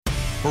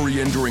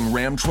Hurry in during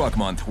Ram Truck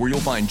Month, where you'll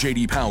find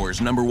J.D. Power's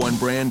 #1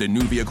 brand and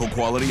new vehicle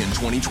quality in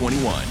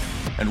 2021.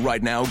 And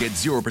right now, get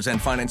 0%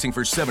 financing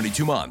for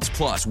 72 months,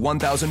 plus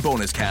 $1,000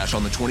 bonus cash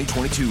on the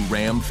 2022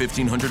 Ram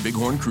 1500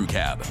 Bighorn Crew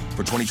Cab.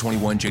 For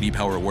 2021 J.D.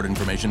 Power award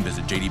information,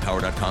 visit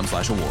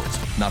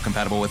jdpower.com/awards. Not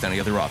compatible with any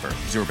other offer.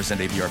 0%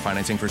 APR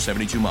financing for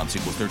 72 months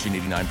equals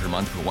 $13.89 per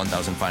month per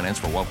 $1,000 finance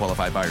for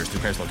well-qualified buyers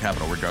through Chrysler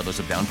Capital, regardless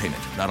of down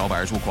payment. Not all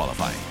buyers will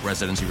qualify.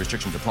 Residency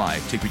restrictions apply.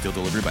 Take retail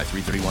delivery by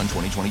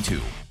 3/31/2022.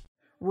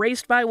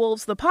 Raised by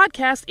Wolves, the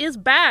podcast, is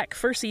back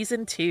for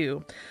Season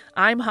 2.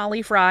 I'm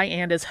Holly Fry,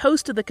 and as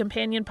host of the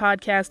companion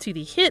podcast to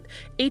the hit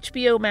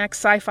HBO Max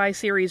sci-fi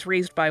series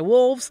Raised by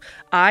Wolves,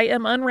 I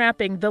am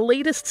unwrapping the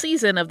latest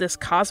season of this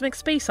cosmic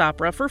space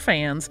opera for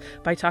fans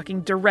by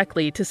talking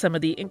directly to some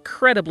of the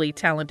incredibly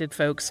talented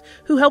folks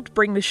who helped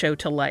bring the show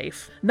to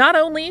life. Not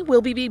only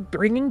will we be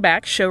bringing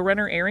back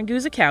showrunner Aaron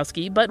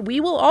Guzikowski, but we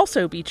will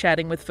also be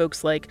chatting with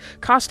folks like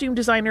costume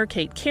designer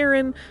Kate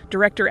Karen,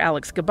 director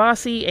Alex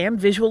Gabassi, and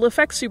visual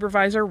effects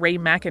supervisor Ray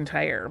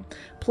McIntyre.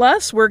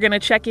 Plus, we're going to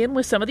check in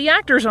with some of the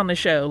actors on the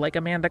show, like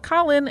Amanda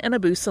Collin and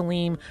Abu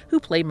Salim, who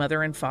play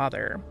mother and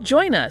father.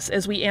 Join us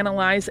as we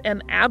analyze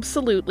an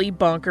absolutely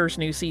bonkers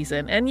new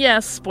season. And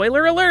yes,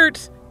 spoiler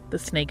alert, the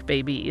snake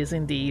baby is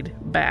indeed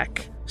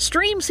back.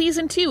 Stream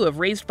Season 2 of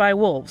Raised by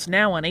Wolves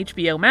now on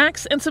HBO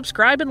Max, and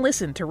subscribe and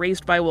listen to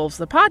Raised by Wolves,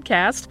 the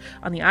podcast,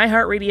 on the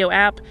iHeartRadio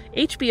app,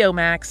 HBO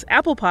Max,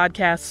 Apple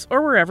Podcasts,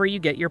 or wherever you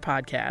get your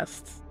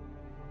podcasts.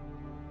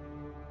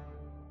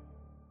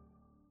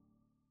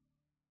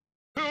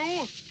 2,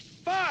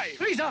 5,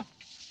 Lisa,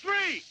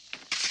 3.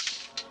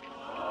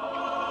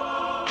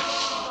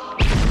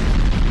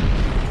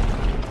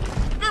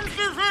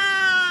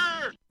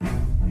 Lucifer!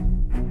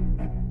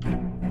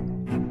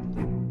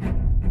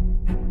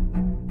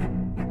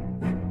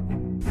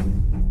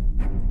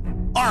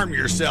 Arm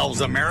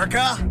yourselves,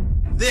 America.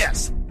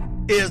 This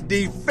is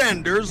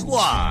Defenders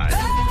Live.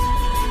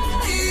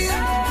 Here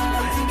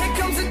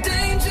comes the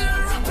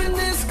danger up in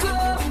this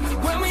club.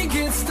 When we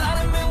get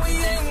started, man, we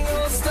ain't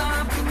gonna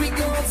stop. We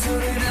gonna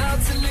turn it out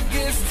till it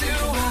gets too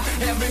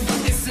hot.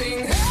 Everybody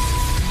sing,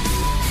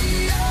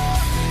 hey, yo.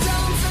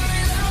 Tell 'em turn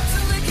it out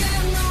till they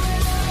get no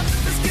more.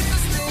 Let's get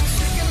this thing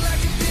shaking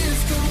like a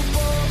disco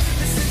ball.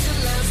 This is your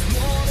last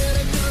one that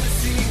I'm gonna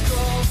see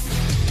go.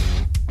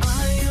 I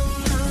am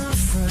not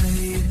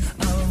afraid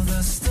of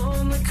the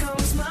storm that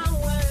comes my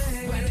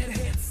way. When it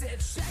hits,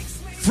 it shakes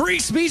me. Free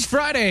Speech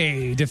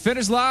Friday,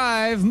 Defenders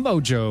Live,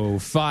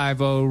 Mojo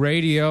 50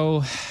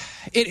 Radio.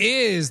 It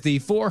is the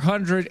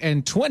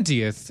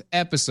 420th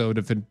episode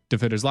of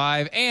Defenders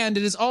Live, and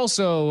it is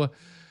also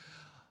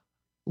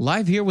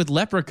live here with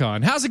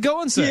Leprechaun. How's it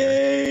going, sir?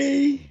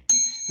 Yay!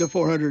 The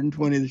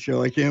 420th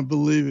show. I can't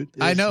believe it.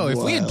 I know. It's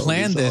if we had wild.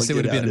 planned Let's this, all it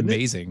would have get been out, isn't it?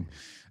 amazing.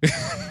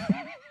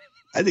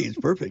 I think it's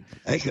perfect.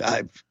 I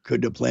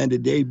couldn't have planned a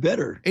day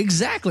better.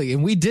 Exactly,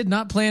 and we did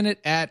not plan it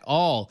at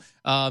all.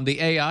 The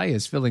AI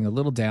is feeling a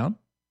little down.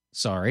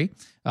 Sorry,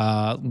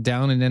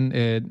 down and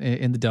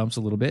in the dumps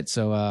a little bit.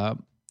 So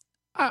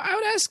I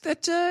would ask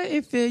that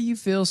if you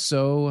feel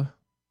so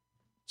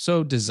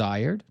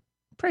desired,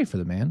 pray for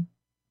the man.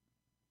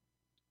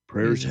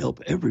 Prayers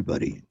help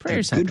everybody.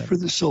 Prayers They're help good for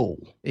the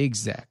soul.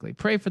 Exactly.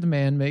 Pray for the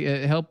man.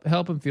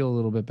 Help him feel a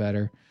little bit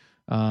better.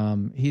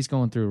 He's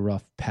going through a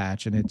rough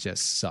patch, and it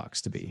just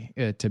sucks to be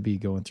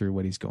going through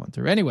what he's going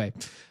through. Anyway,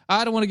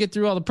 I don't want to get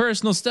through all the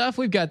personal stuff.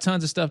 We've got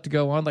tons of stuff to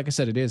go on. Like I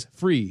said, it is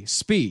Free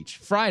Speech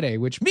Friday,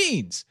 which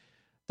means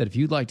that if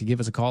you'd like to give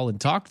us a call and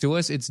talk to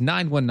us, it's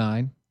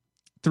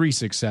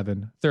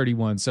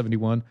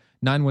 919-367-3171.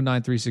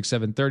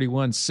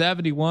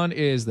 919-367-3171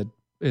 is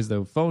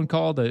the phone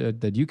call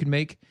that you can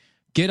make.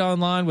 Get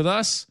online with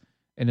us,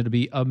 and it'll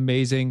be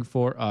amazing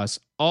for us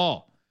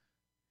all.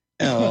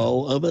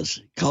 All of us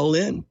call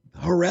in,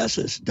 harass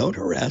us. Don't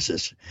harass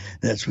us.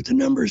 That's what the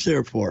number's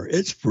there for.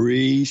 It's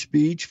Free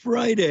Speech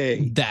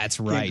Friday. That's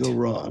right. Can't go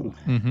wrong.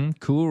 Mm-hmm.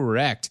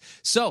 Correct.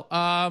 So,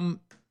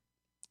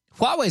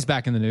 Huawei's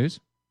back in the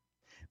news.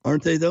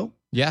 Aren't they, though?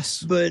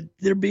 Yes. But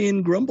they're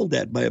being grumbled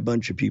at by a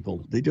bunch of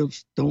people. They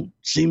just don't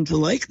seem to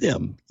like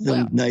them. The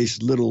Well- nice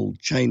little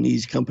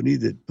Chinese company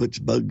that puts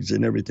bugs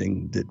in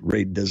everything that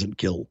Raid doesn't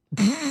kill.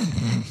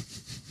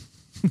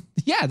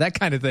 Yeah, that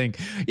kind of thing.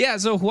 Yeah,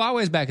 so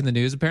Huawei's back in the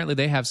news. Apparently,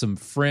 they have some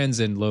friends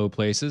in low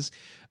places.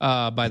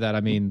 By that,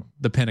 I mean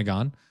the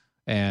Pentagon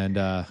and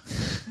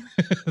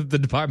the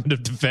Department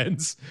of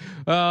Defense.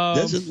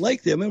 Doesn't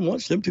like them and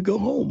wants them to go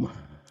home.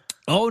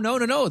 Oh,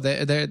 no.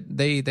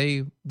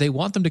 They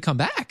want them to come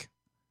back.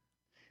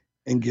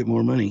 And get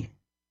more money.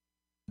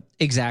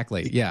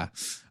 Exactly, yeah.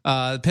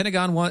 The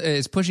Pentagon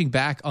is pushing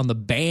back on the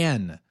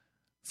ban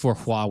for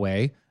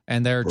Huawei,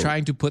 and they're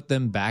trying to put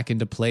them back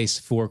into place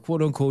for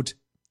quote-unquote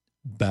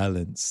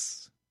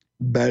balance.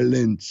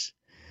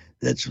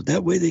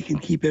 That way they can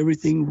keep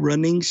everything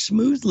running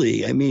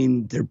smoothly. I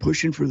mean, they're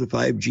pushing for the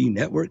 5G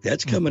network.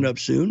 That's coming up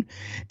soon.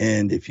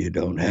 And if you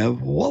don't have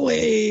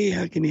Huawei,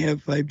 how can you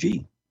have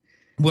 5G?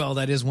 Well,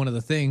 that is one of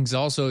the things.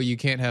 Also, you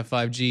can't have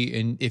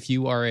 5G if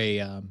you are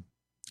a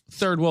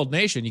third world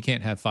nation, you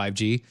can't have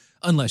 5G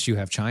unless you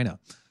have China.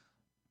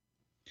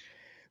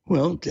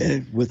 Well,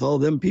 with all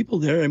them people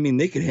there, I mean,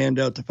 they could hand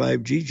out the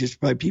 5G just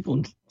by people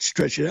and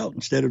stretch it out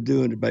instead of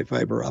doing it by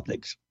fiber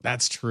optics.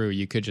 That's true.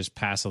 You could just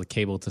pass a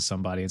cable to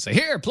somebody and say,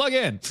 here, plug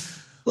in.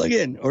 Plug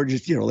in, or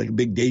just, like a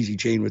big daisy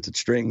chain with its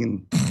string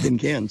and tin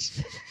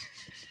cans.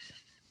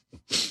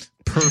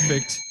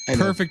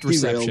 Perfect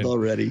reception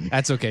already.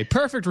 That's okay.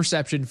 Perfect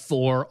reception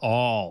for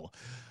all.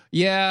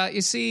 Yeah,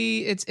 you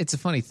see, it's a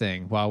funny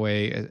thing.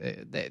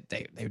 Huawei,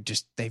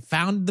 they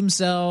found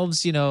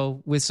themselves,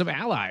 with some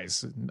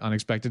allies in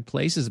unexpected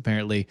places.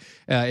 Apparently,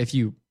 if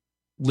you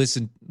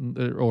listen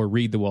or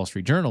read the Wall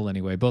Street Journal,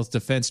 anyway, both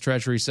Defense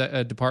Treasury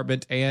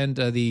Department and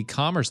the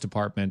Commerce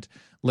Department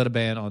let a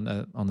ban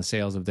on the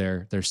sales of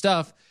their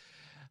stuff.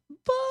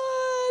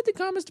 But the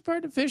Commerce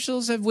Department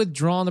officials have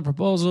withdrawn the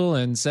proposal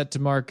and set to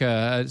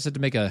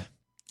make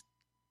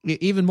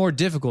even more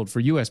difficult for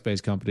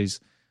U.S.-based companies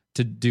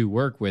to do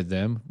work with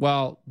them.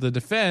 While the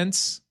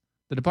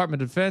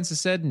Department of Defense has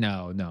said,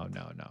 no,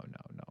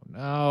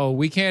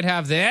 we can't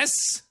have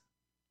this.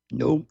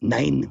 Nope,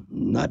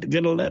 not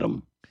going to let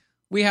them.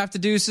 We have to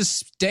do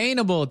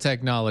sustainable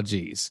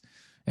technologies,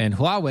 and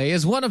Huawei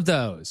is one of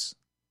those.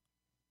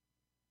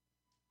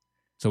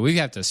 So we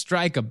have to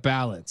strike a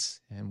balance,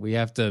 and we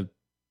have to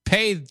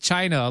pay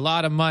China a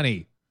lot of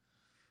money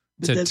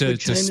to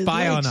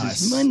spy on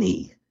us.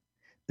 Money.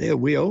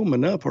 We owe them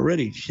enough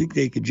already. You think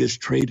they could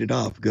just trade it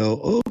off?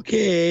 Go,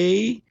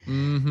 okay,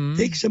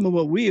 take some of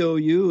what we owe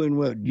you and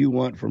what you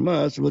want from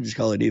us. We'll just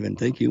call it even.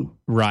 Thank you.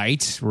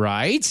 Right.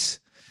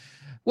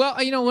 Well,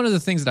 one of the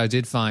things that I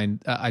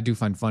do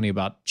find funny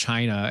about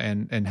China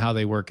and how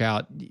they work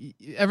out.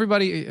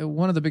 Everybody,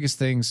 one of the biggest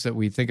things that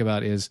we think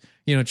about is,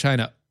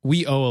 China.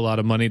 We owe a lot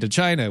of money to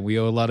China. We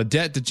owe a lot of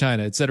debt to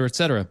China, et cetera, et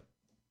cetera.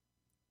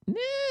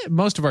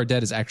 Most of our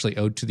debt is actually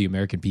owed to the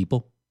American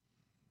people.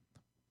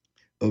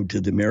 Owed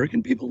to the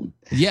American people?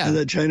 Yeah. So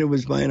that China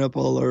was buying up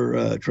all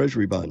our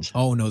treasury bonds.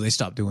 Oh, no, they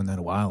stopped doing that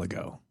a while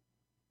ago.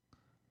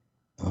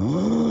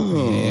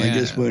 Oh, yeah. I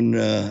guess when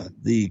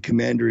the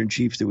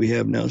commander-in-chief that we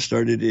have now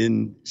started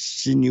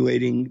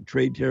insinuating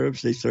trade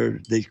tariffs,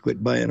 they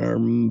quit buying our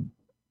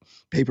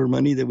paper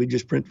money that we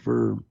just print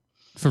for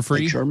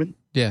free. Like Sherman.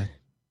 Yeah,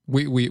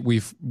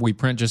 we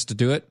print just to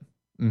do it.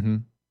 Mm-hmm.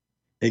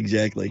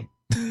 Exactly.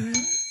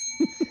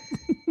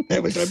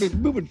 I've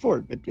been moving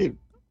forward, but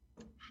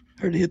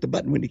hard to hit the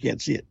button when you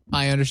can't see it.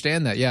 I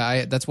understand that.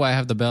 Yeah, that's why I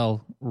have the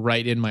bell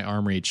right in my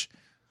arm reach.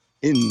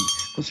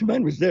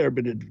 Mine was there,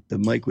 but the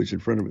mic was in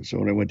front of it. So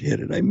when I went to hit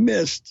it, I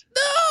missed.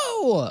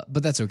 No,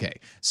 but that's okay.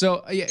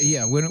 So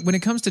yeah. When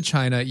it comes to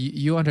China,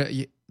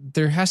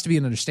 there has to be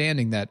an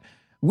understanding that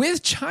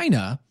with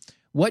China,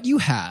 what you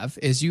have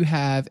is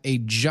a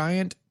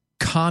giant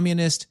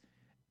communist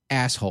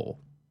asshole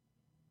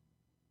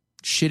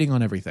shitting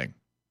on everything.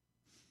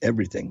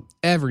 Everything.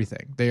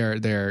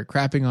 They're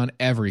crapping on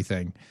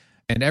everything,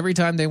 and every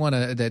time they want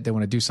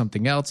to do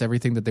something else,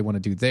 everything that they want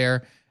to do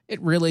there,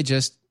 it really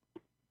just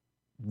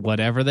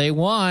whatever they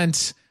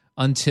want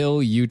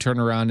until you turn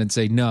around and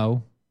say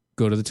no,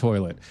 go to the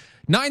toilet.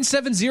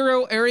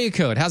 970 area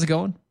code. How's it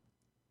going?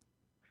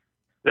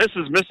 This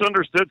is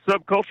misunderstood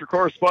subculture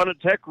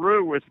correspondent Tech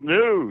Roo with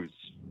news.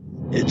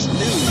 It's news.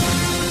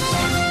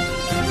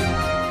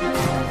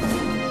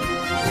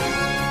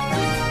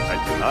 I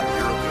did not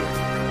hear a bit.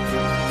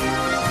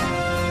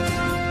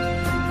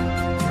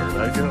 Where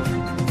did I go?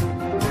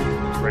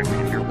 It's great we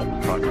can hear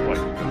one talk twice,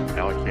 but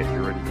now I can't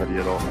hear anybody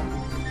at all.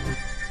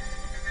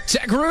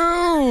 Tech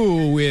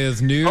Roo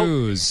with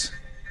news.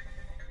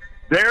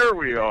 There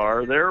we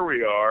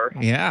are.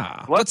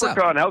 Yeah. What's up?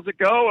 Leprechaun, how's it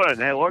going?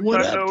 Hey, long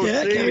What time up, no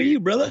Jack? see. How are you,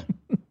 brother?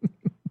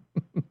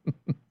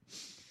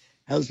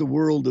 How's the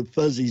world of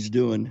fuzzies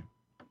doing?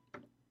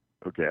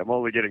 Okay, I'm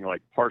only getting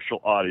like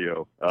partial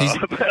audio.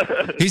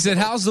 He said,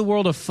 how's the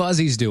world of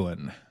fuzzies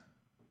doing?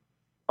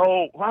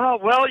 Oh, wow.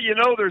 Well,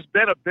 there's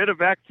been a bit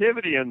of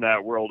activity in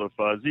that world of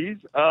fuzzies.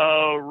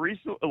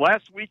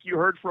 Last week you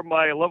heard from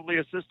my lovely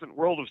assistant,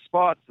 World of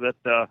Spots, that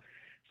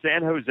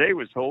San Jose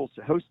was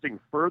hosting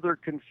Further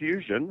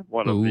Confusion,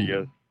 one of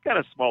the kind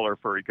of smaller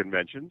furry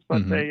conventions,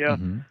 but a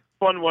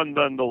fun one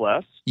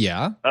nonetheless.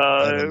 Yeah.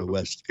 Out on the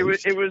West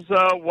Coast. It was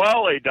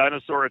while a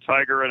dinosaur, a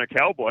tiger, and a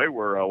cowboy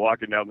were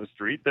walking down the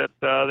street that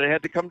they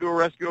had to come to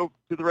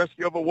the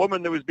rescue of a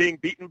woman that was being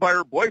beaten by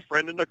her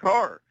boyfriend in the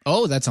car.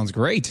 Oh, that sounds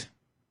great.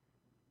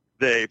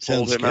 They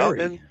pulled Sounds him out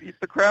scary. and beat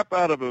the crap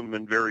out of him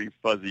in very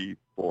fuzzy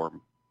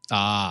form.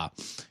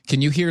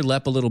 Can you hear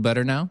Lep a little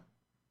better now?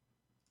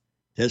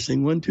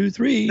 Testing 1, 2,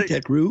 3.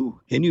 Tech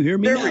Roo, can you hear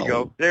me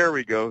now? There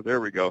we go.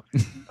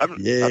 I'm not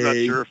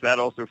Yay. sure if that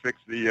also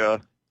fixed the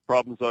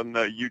problems on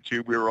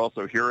YouTube. We were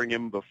also hearing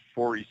him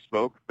before he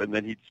spoke, and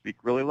then he'd speak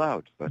really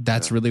loud. But,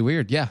 That's really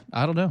weird. Yeah,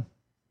 I don't know.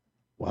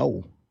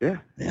 Wow. yeah.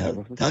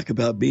 Talk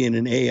about being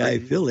an AI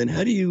fill-in.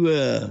 How do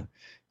you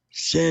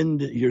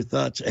send your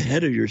thoughts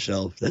ahead of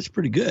yourself? That's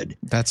pretty good.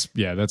 That's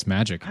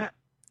magic.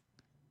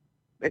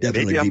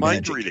 Definitely Maybe I'm be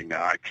mind magic. reading.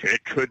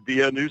 It could be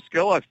a new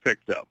skill I've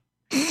picked up.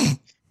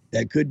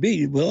 That could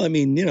be. Well, I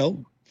mean,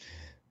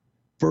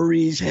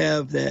 furries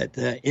have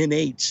that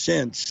innate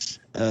sense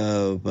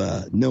of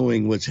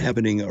knowing what's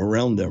happening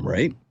around them,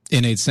 right?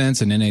 Innate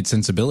sense and innate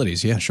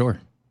sensibilities. Yeah, sure.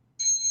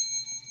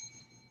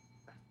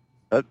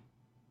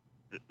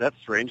 That's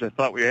strange. I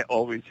thought we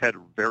always had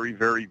very,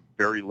 very,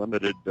 very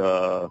limited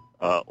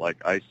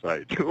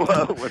eyesight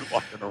when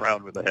walking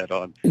around with a head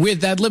on. With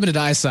that limited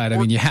eyesight, I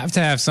mean, you have to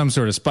have some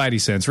sort of spidey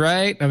sense,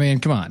 right? I mean,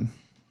 come on.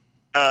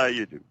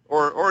 You do.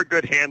 Or a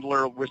good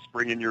handler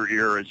whispering in your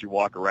ear as you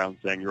walk around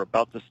saying you're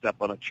about to step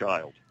on a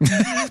child.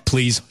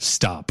 Please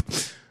stop.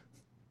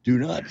 Do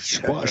not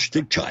squash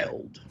the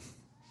child.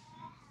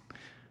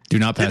 Do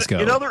not pass go.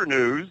 In other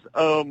news,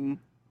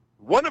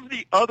 one of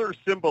the other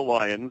Simba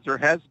lions, there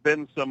has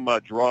been some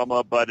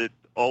drama, but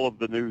all of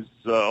the news,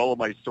 all of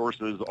my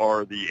sources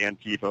are the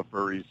Antifa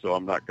furries, so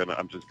I'm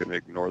just gonna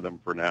ignore them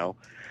for now.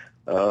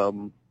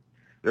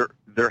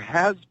 There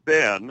has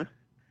been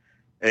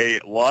a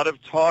lot of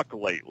talk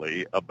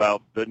lately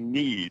about the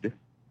need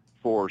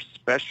for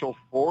special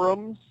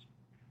forums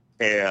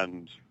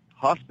and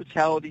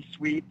hospitality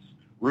suites,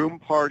 room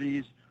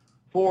parties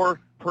for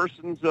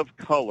persons of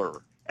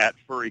color at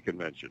furry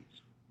conventions.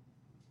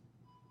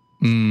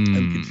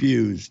 I'm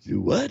confused.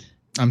 What?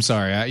 I'm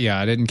sorry.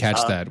 I didn't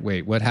catch that.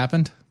 Wait, what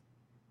happened?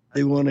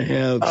 They want to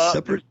have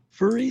separate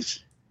furries?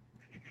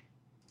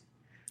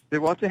 They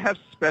want to have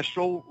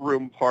special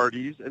room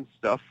parties and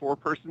stuff for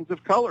persons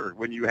of color.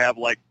 When you have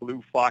like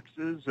blue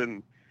foxes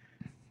and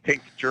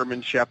pink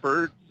German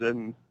shepherds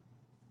and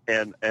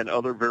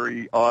other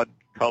very odd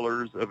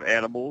colors of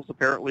animals,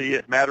 apparently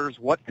it matters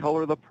what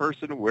color the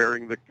person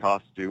wearing the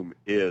costume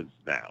is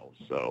now.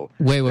 So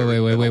wait.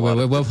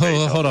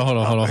 Hold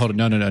on.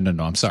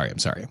 No. I'm sorry.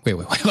 Wait.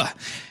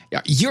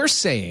 Yeah, you're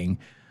saying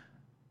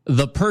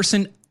the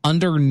person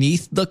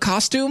underneath the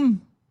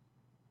costume?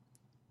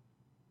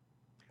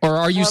 Or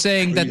are you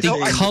saying that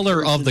the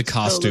color of the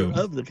costume?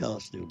 Color of the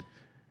costume.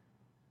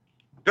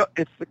 No,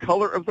 it's the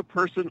color of the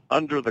person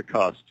under the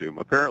costume.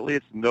 Apparently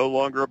it's no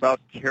longer about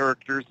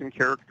characters and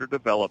character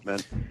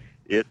development.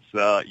 It's,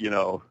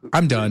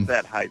 I'm done.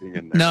 That hiding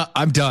in there. No,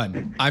 I'm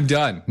done.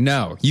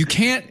 No, you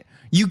can't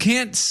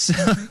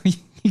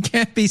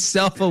be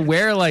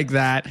self-aware like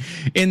that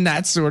in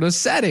that sort of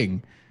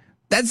setting.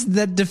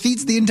 That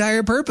defeats the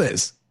entire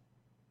purpose.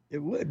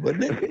 It would,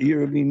 wouldn't it?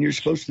 You're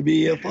supposed to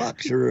be a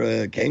fox or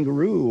a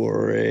kangaroo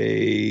or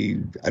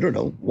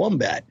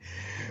wombat.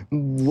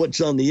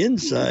 What's on the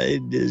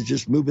inside is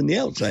just moving the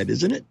outside,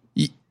 isn't it?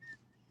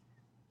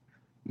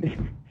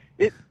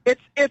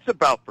 It's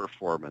about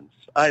performance.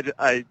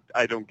 I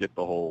don't get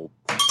the whole.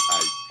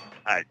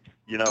 I'm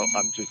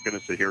just going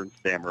to sit here and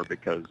stammer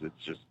because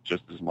it's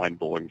just as mind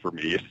blowing for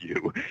me as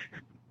you.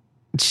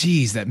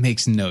 Jeez, that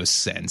makes no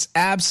sense.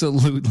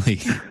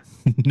 Absolutely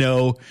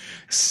no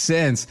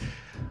sense.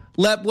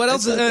 Lep, what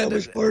else? That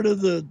was part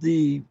of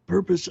the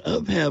purpose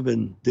of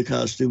having the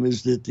costume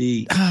is that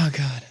the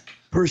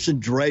person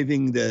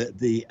driving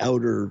the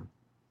outer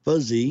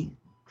fuzzy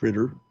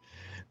critter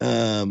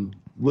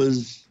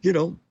was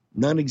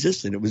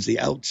non-existent. It was the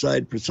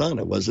outside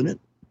persona, wasn't it?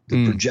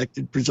 The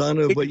projected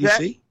persona of what you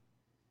see.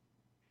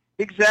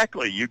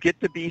 Exactly. You get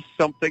to be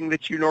something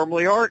that you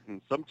normally aren't,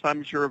 and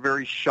sometimes you're a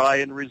very shy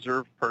and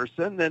reserved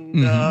person, and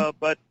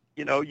but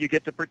you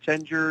get to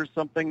pretend you're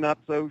something not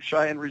so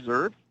shy and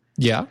reserved.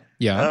 Yeah.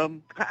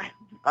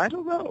 I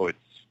don't know.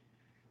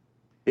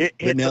 It's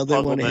but now they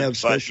want to have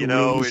special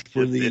rooms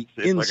for the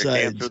insides like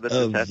a cancer that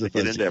of has the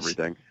to get into fuzzies.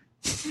 everything.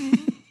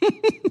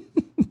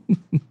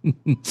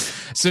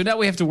 So now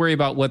we have to worry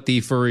about what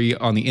the furry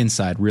on the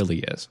inside really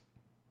is.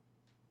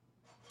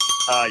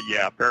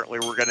 Yeah, apparently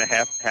we're going to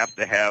have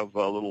to have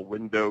little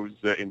windows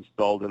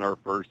installed in our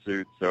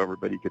fursuits so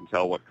everybody can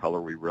tell what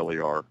color we really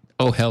are.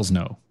 Oh, hells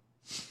no.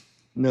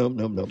 No.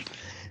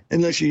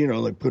 Unless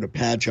you, put a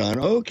patch on.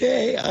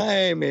 Okay,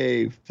 I'm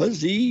a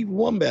fuzzy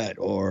wombat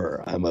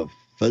or I'm a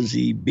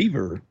fuzzy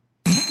beaver.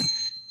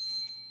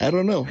 I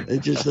don't know.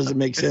 It just doesn't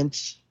make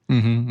sense.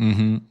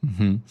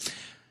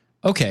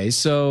 Okay,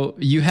 so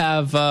you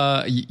have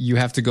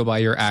to go by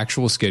your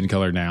actual skin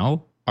color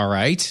now. All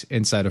right,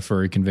 inside of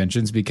furry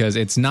conventions, because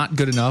it's not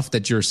good enough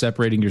that you're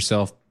separating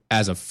yourself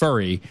as a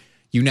furry.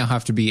 You now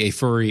have to be a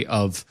furry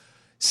of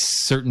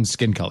certain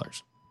skin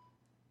colors.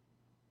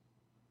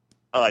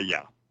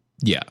 Yeah.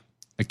 Yeah.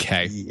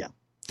 Okay. Yeah.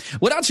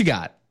 What else you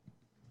got?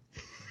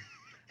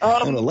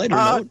 On a lighter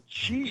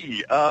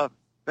note.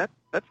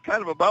 That's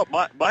kind of about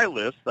my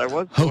list. I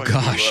was going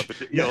gosh. to,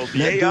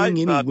 the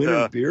AI's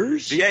not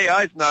beers? The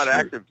AI's not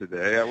active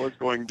today. I was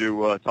going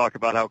to talk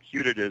about how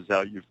cute it is,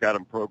 how you've got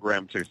him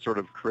programmed to sort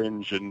of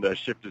cringe and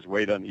shift his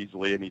weight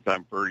uneasily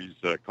anytime furries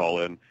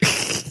call in.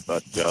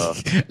 But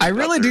I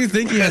really do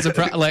think he has a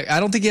I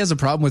don't think he has a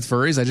problem with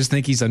furries. I just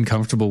think he's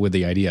uncomfortable with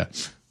the idea.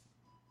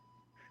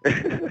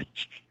 And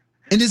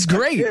it's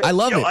great. I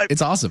love it.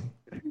 It's awesome.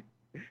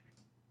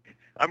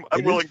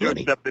 I'm willing to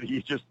accept that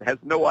he just has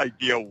no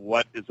idea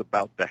what is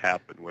about to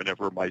happen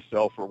whenever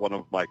myself or one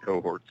of my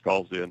cohorts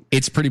calls in.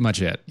 It's pretty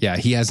much it. Yeah,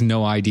 he has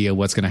no idea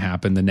what's going to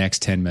happen the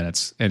next 10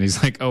 minutes. And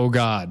he's like, oh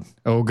God,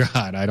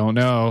 I don't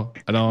know.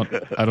 I don't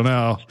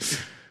know.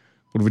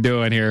 What are we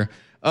doing here?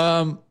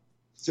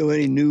 So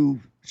any new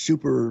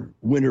super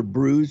winter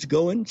brews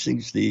going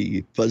since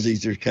the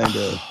Fuzzies are kind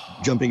of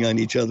jumping on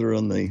each other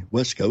on the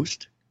West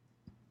Coast?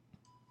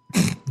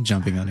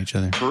 Jumping on each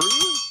other.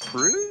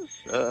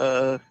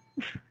 Brews?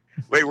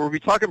 Wait, were we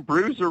talking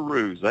brews or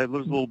ruse? I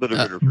lose a little bit of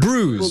it.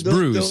 Brews, Well,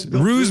 brews,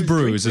 don't ruse, drink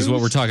brews is what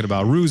brews. we're talking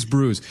about. Ruse,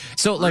 brews.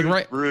 So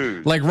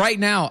Brews. like right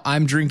now,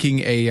 I'm drinking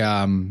a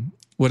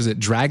what is it?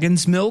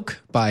 Dragon's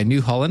Milk by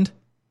New Holland.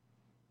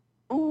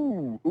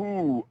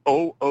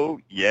 Oh,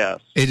 yes.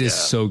 It is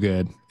yes. so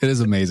good. It is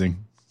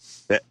amazing.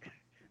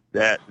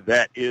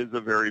 That is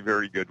a very,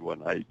 very good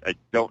one. I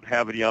don't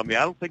have any on me.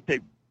 I don't think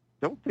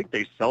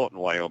they sell it in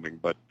Wyoming,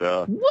 but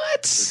there's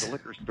What? a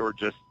liquor store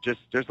just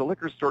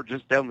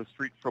down the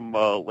street from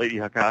Lady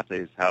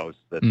Hakate's house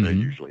that Mhm.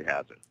 usually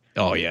has it.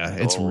 Oh yeah,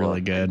 it's So,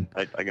 really good.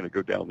 I'm going to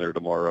go down there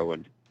tomorrow,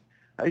 and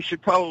I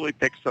should probably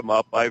pick some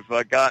up. I've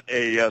got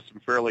some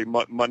fairly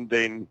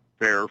mundane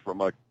fare from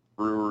a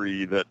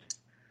brewery that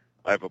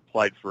I've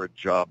applied for a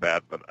job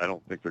at, but I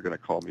don't think they're going to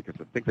call me because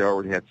I think they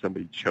already had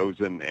somebody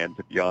chosen. And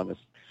to be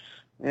honest,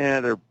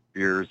 their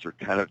beers are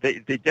kind of they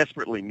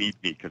desperately need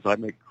me because I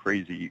make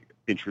crazy,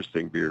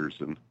 interesting beers,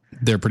 and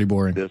They're pretty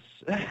boring. this.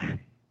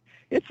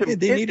 It master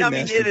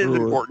is brewer.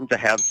 important to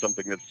have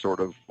something that's sort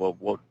of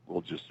we'll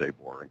just say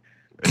boring,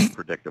 it's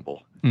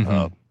predictable.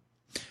 Mhm.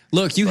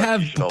 Look, you but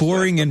have you should also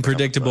boring have and something on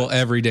the predictable side.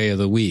 every day of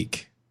the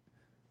week.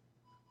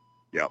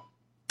 Yeah.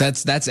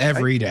 That's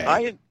every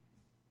day.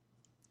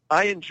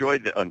 I enjoy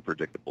the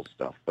unpredictable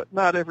stuff, but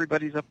not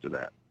everybody's up to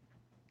that.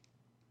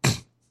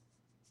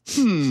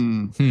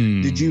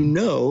 Did you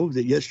know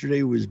that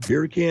yesterday was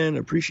Beer Can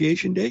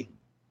Appreciation Day?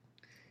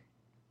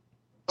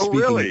 Oh,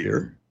 Speaking of really?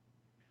 beer.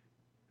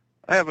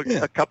 I have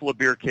Yeah. a couple of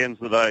beer cans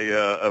that I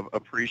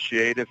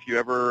appreciate. If you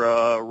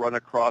ever run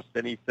across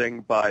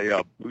anything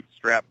by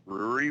Bootstrap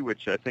Brewery,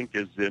 which I think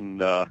is in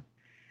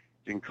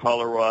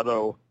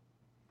Colorado,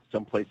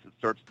 someplace that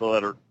starts the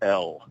letter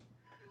L.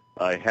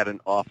 I had an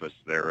office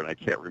there, and I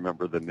can't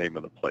remember the name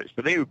of the place.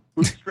 But anyway,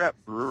 Bootstrap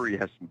Brewery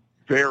has some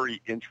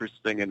very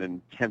interesting and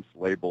intense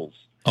labels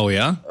Oh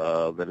yeah.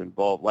 that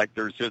involve, like,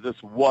 there's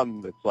this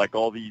one that's like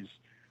all these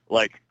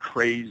like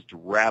crazed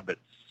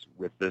rabbits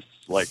with this,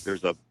 like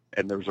there's a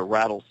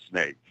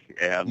rattlesnake,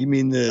 and You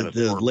mean and a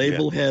the scorpion,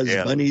 label has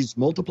and- bunnies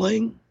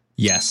multiplying?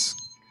 Yes.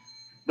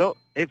 No,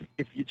 if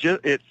you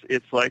just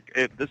it's like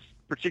this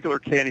particular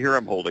can here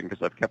I'm holding,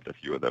 because I've kept a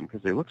few of them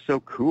because they look so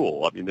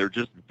cool. I mean, they're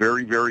just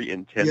very, very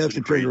intense. You have to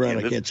and turn crazy. around.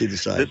 And I can't see the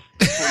side.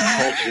 This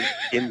one's called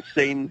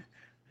Insane.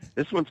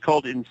 This one's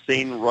called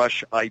Insane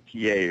Rush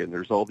IPA, and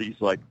there's all these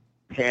like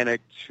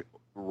panicked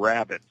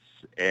rabbits,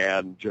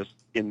 and just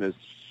in this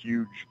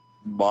huge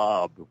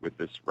mob with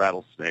this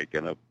rattlesnake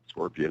and a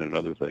scorpion and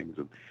other things.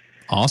 And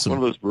it's one Awesome.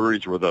 of those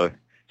breweries where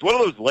it's one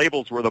of those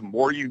labels where the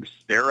more you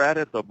stare at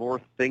it, the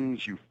more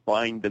things you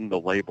find in the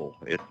label.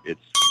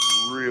 It's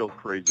real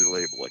crazy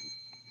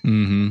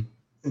labeling.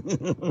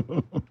 Mm-hmm.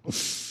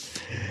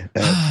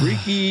 A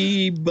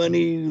freaky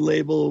bunny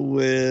label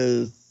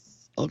with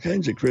all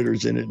kinds of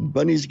critters in it. And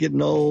bunnies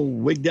getting all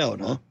wigged out,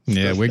 huh?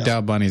 Yeah, Stressed wigged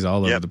out bunnies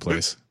all over Yep. the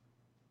place.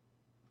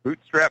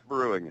 Bootstrap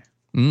Brewing.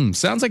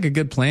 Sounds like a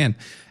good plan.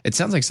 It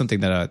sounds like something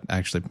that I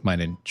actually might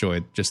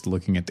enjoy, just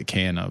looking at the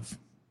can of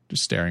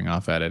just staring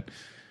off at it.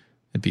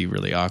 It'd be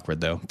really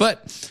awkward though.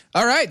 But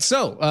all right,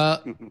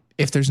 so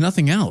if there's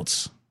nothing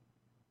else,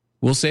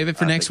 we'll save it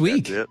for I next think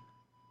week. that's it.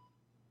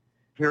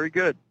 Very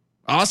good.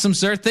 Awesome,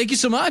 sir. Thank you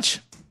so much.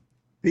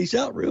 Peace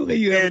out, Rue. Hey,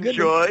 you have a good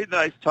one.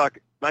 Enjoy.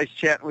 Nice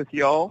chatting with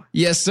y'all.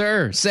 Yes,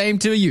 sir. Same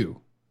to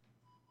you.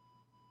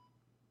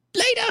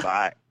 Later.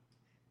 Bye.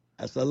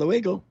 Hasta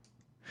luego.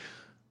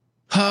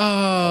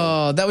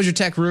 Oh, that was your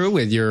Tech Roo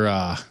with your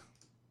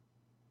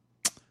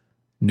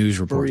news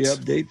Furry reports.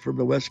 update from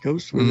the West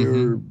Coast where Mhm.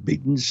 they're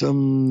beating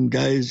some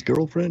guy's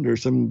girlfriend, or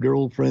some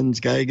girlfriend's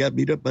guy got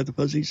beat up by the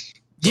Fuzzies.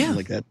 Something Yeah.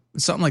 like that.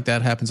 Something like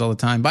that happens all the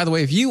time. By the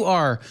way, if you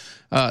are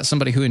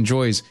somebody who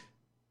enjoys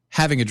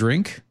having a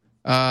drink,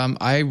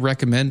 I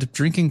recommend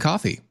drinking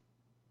coffee.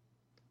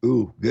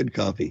 Ooh, good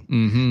coffee.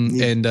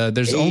 Mm-hmm. And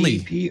there's only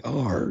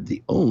APR,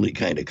 the only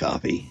kind of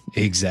coffee.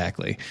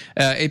 exactly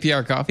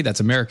APR coffee. That's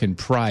American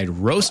Pride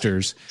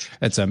Roasters.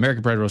 That's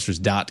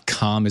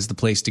AmericanPrideRoasters.com is the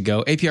place to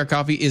go. APR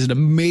Coffee is an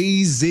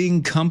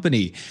amazing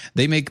company.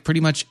 They make pretty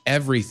much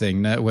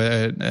everything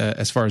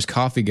as far as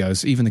coffee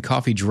goes, even the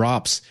coffee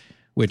drops,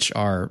 which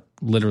are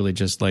literally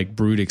just like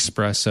brewed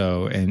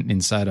espresso and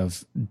inside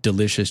of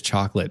delicious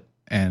chocolate,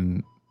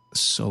 and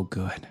so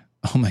good.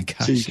 Oh my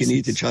gosh. So you can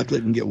eat the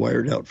chocolate and get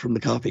wired out from the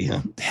coffee,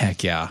 huh?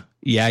 Heck yeah.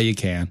 Yeah, you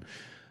can.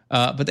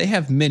 But they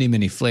have many,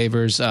 many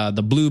flavors.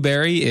 The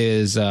blueberry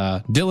is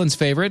Dylan's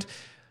favorite.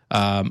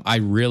 I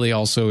really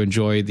also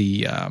enjoy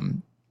the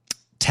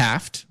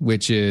Taft,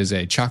 which is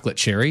a chocolate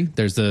cherry.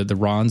 There's the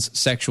Ron's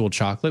Sexual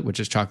Chocolate, which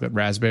is chocolate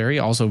raspberry.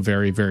 Also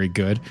very, very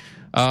good.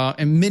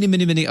 And many,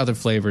 many, many other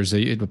flavors.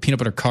 Peanut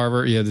butter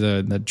carver. You have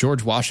the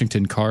George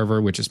Washington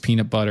carver, which is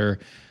peanut butter.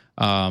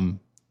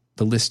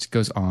 The list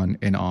goes on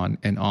and on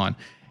and on.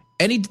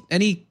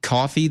 Any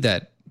coffee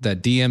that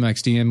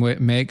DMXDM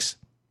makes,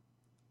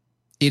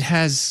 it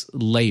has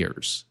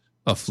layers.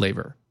 of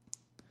flavor.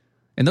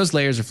 And those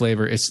layers of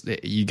flavor,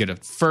 you get a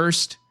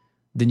first,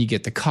 then you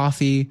get the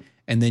coffee,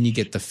 and then you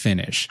get the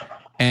finish.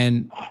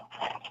 And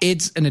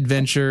it's an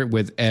adventure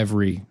with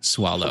every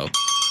swallow.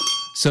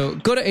 So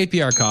go to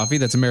APR Coffee.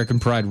 That's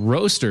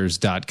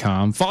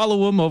AmericanPrideRoasters.com.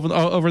 Follow them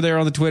over there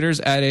on the Twitters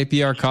at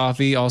APR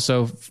Coffee.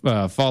 Also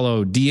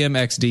follow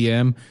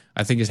DMXDM.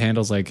 I think his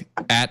handle's like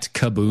at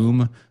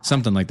Kaboom,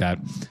 something like that.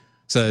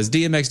 So it's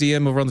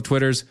DMXDM over on the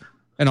Twitters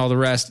and all the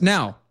rest.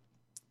 Now,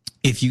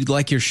 if you'd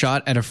like your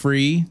shot at a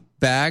free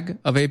bag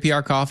of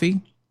APR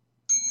Coffee,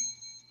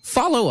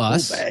 follow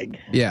us.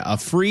 Yeah, a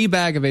free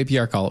bag of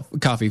APR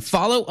coffee.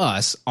 Follow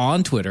us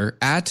on Twitter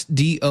at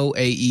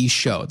DOAE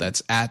Show.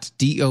 That's at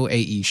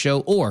DOAE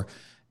Show or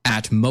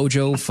at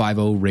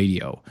Mojo50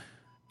 Radio.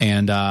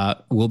 And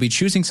we'll be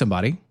choosing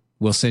somebody.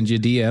 We'll send you a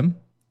DM.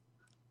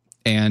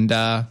 And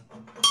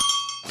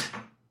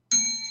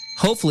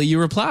hopefully you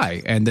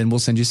reply. And then we'll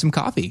send you some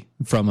coffee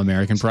from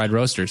American Pride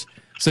Roasters.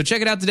 So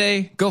check it out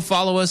today. Go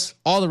follow us.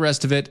 All the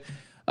rest of it.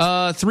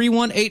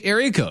 318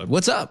 area code.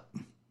 What's up?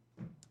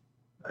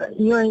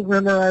 You ain't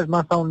memorized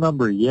my phone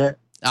number yet.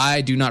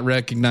 I do not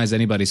recognize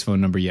anybody's phone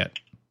number yet.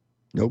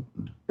 Nope.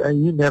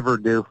 You never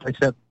do,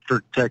 except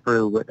for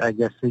Tekru, but I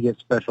guess he gets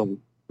special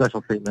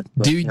treatment.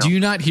 But, do you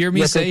not hear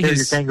me say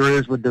your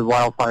kangaroos with the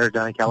wildfires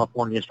down in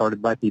California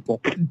started by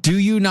people? Do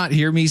you not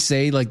hear me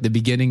say like the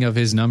beginning of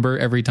his number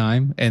every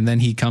time, and then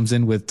he comes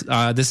in with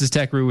 "This is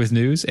Tekru with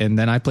news," and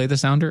then I play the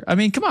sounder? I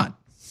mean, come on.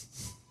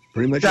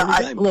 Pretty much every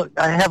time. Look,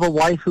 I have a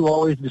wife who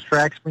always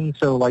distracts me,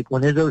 so like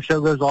when Izzo's show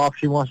goes off,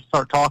 she wants to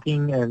start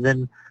talking, and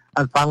then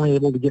I'm finally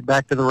able to get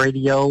back to the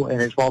radio, and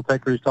it's while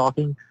Tekru's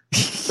talking.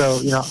 So,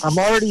 I'm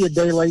already a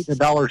day late and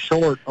 $1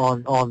 short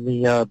on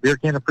the beer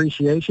can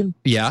appreciation.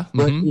 Yeah.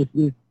 But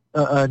if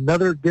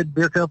another good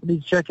beer company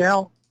to check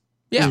out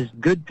is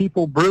Good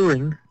People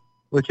Brewing,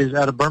 which is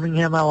out of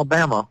Birmingham,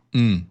 Alabama.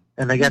 And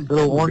they got the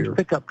little orange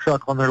pickup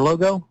truck on their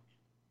logo.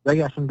 They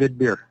got some good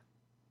beer.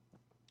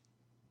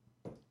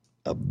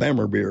 A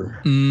Bammer beer.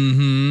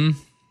 Mm-hmm.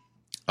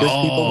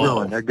 Good People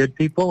Brewing. They're good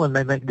people, and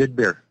they make good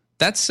beer.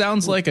 That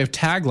sounds like a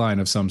tagline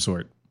of some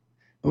sort.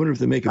 I wonder if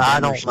they make a Bammer I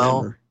don't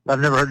Slammer. know. I've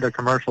never heard their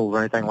commercials or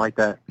anything like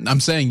that. I'm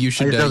saying you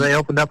should. So they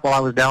opened up while I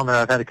was down there.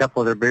 I've had a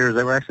couple of their beers.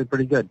 They were actually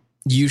pretty good.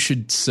 You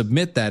should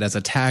submit that as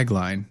a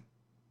tagline.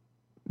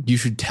 You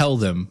should tell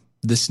them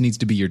this needs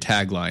to be your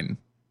tagline.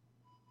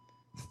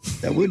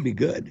 That would be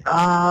good.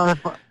 How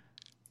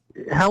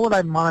would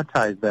I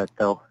monetize that,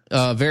 though?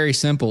 Very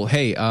simple.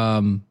 Hey,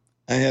 I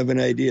have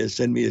an idea.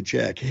 Send me a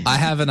check. I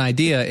have an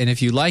idea, and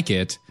if you like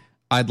it,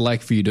 I'd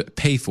like for you to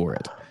pay for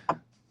it.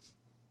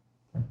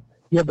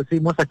 Yeah, but see,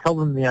 once I tell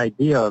them the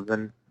idea,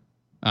 then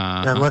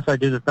unless I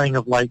do the thing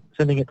of like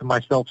sending it to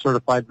my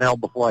self-certified mail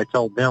before I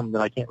tell them,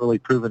 then I can't really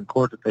prove in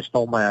court that they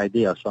stole my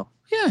idea. So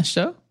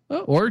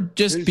or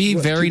just be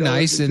very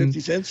nice and 50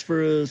 cents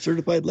for a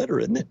certified letter,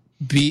 isn't it?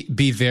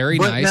 Be very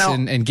nice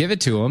and give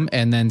it to them,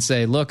 and then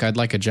say, "Look, I'd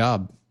like a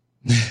job."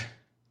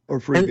 Or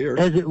free beer.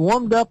 Has it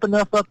warmed up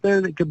enough up there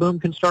that Kaboom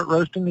can start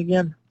roasting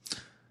again?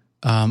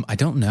 I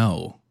don't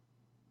know.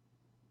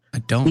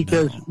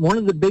 Because one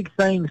of the big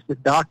things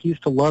that Doc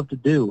used to love to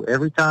do,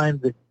 every time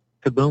that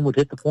Kaboom would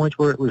hit the points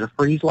where it was a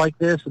freeze like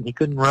this and he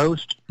couldn't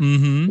roast,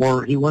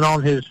 or he went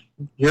on his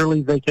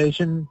yearly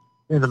vacation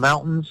in the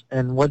mountains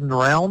and wasn't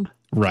around,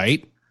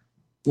 right,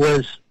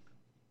 was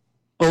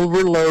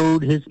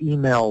overload his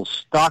emails,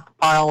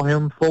 stockpile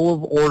him full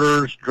of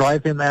orders,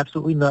 drive him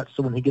absolutely nuts,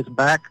 so when he gets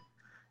back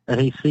and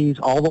he sees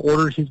all the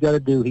orders he's got to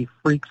do, he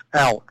freaks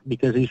out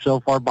because he's so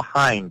far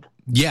behind.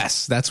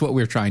 Yes, that's what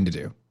we're trying to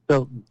do.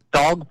 So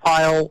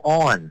dogpile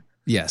on.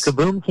 Yes.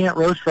 Kaboom can't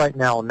roast right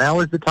now. Now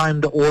is the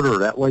time to order.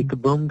 That way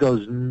Kaboom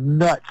goes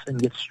nuts and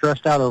gets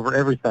stressed out over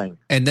everything.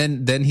 And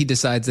then he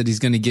decides that he's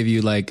going to give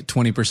you like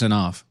 20%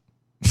 off.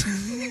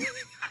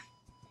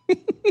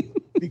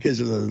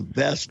 Because of the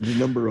vast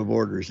number of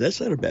orders.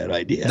 That's not a bad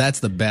idea. That's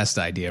the best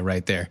idea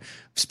right there.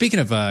 Speaking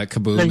of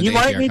Kaboom, now, and you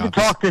might APR need coffees,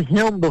 to talk to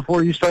him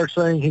before you start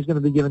saying he's going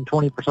to be giving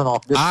 20%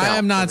 off discount. I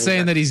am not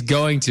saying that he's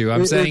going to.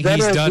 I'm saying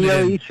he's done it. Is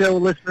that a show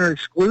listener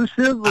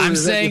exclusive? I'm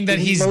saying that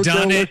he's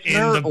done it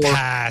in the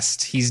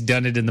past. He's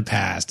done it in the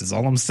past. Is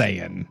all I'm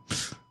saying.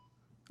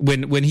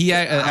 When he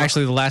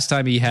actually the last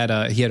time he had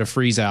a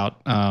freeze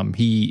out,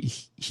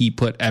 he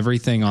put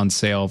everything on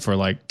sale for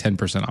like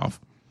 10% off.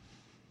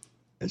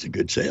 That's a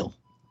good sale.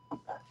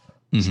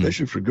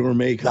 Especially for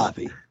gourmet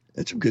coffee.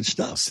 That's some good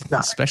stuff.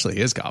 Especially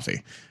his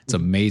coffee. It's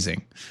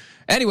amazing.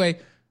 Anyway,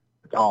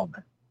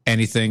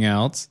 anything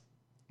else?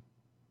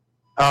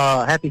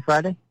 Happy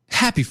Friday.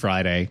 Happy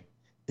Friday.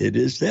 It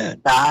is that.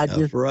 I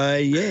just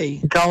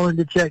Friday. Calling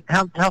to check.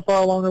 How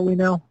far along are we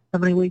now? How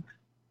many weeks?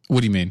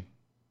 What do you mean?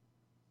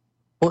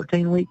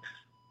 14 weeks.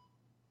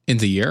 In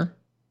the year?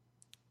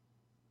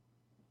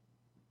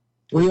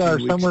 We are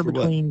somewhere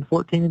between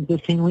 14 and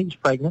 15 weeks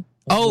pregnant.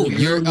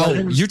 You're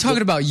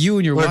talking about you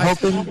and your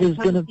wife. We're hoping is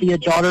going to be a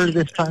daughter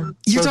this time.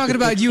 You're talking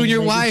about you and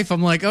your wife.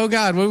 I'm like, oh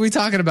God, what are we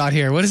talking about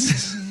here? What is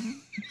this?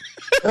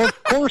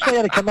 Of course, I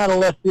got to come out of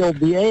left field.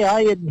 The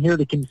AI isn't here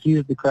to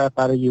confuse the crap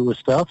out of you with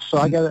stuff, so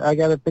I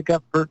got to pick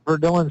up for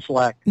Dylan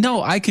slack.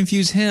 No, I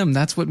confuse him.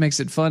 That's what makes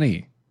it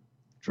funny.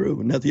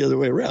 True, not the other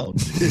way around.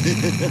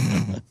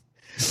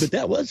 But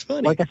that was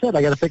funny. Like I said,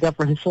 I got to pick up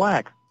for his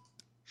slack.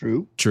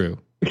 True.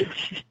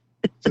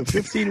 So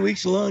 15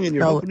 weeks along, and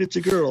you're hoping it's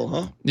a girl,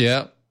 huh?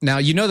 Yeah. Now,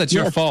 you know that's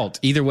your fault.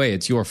 Either way,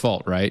 it's your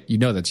fault, right? You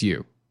know that's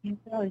you.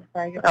 Oh,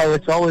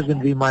 it's always going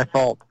to be my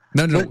fault.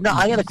 No. But, no,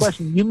 I got a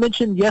question. You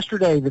mentioned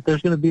yesterday that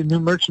there's going to be new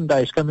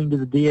merchandise coming to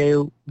the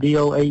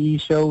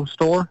DOAE show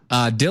store.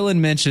 Dylan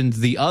mentioned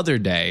the other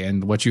day,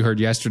 and what you heard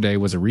yesterday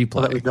was a replay.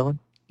 Oh, that was Dylan?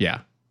 Yeah.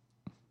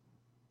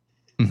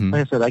 Mm-hmm.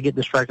 Like I said, I get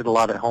distracted a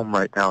lot at home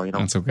right now. You know,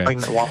 that's okay.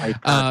 Pregnant wife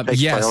takes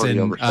yes, priority and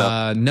over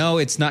stuff. no,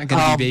 it's not going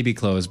to be baby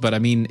clothes. But I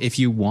mean, if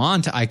you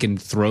want, I can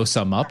throw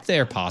some up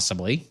there,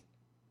 possibly.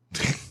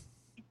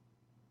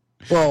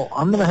 Well,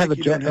 I'm going to have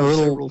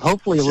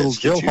hopefully a little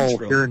Jill hole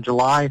here in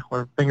July.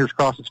 Or fingers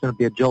crossed, it's going to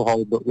be a Jill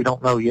hole, but we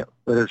don't know yet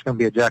whether it's going to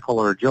be a Jack hole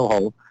or a Jill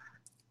hole.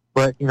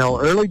 But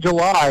early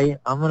July,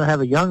 I'm going to have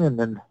a youngin',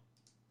 and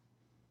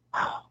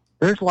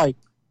there's like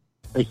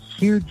a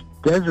huge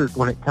desert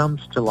when it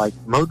comes to like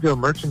Mojo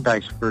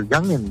merchandise for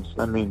youngins.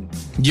 I mean,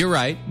 you're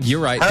right.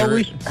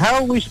 How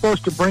are we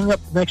supposed to bring up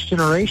the next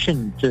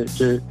generation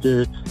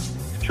to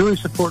truly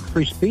support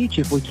free speech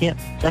if we can't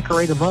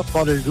decorate them up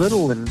while they're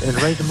little and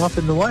raise them up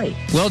in the way?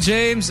 Well,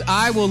 James,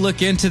 I will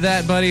look into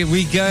that, buddy.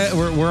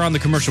 We're on the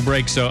commercial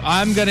break, so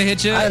I'm gonna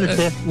hit you. I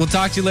understand. We'll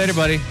talk to you later,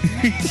 buddy.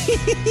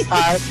 All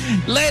right.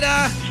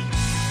 Later.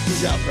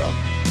 Peace out, bro.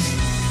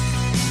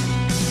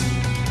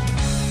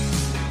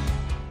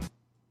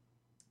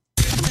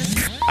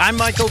 I'm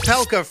Michael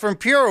Pelka from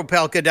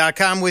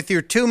PuroPelka.com with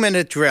your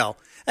 2-minute drill.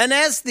 And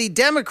as the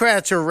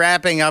Democrats are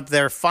wrapping up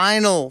their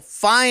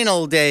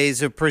final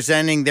days of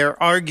presenting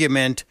their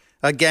argument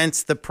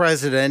against the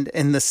president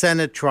in the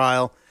Senate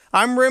trial,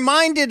 I'm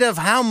reminded of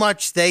how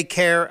much they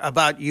care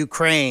about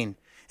Ukraine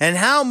and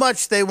how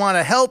much they want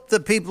to help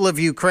the people of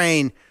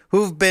Ukraine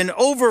who've been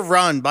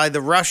overrun by the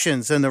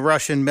Russians and the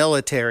Russian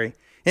military.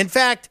 In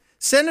fact,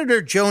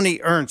 Senator Joni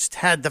Ernst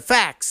had the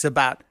facts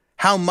about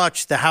how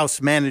much the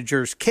House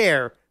managers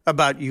care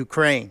about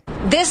Ukraine.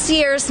 This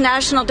year's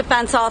National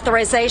Defense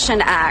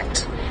Authorization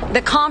Act,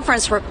 the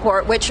conference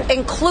report, which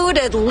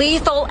included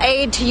lethal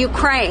aid to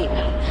Ukraine,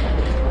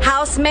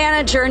 House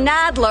Manager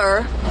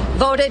Nadler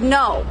voted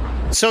no.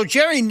 So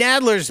Jerry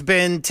Nadler's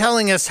been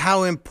telling us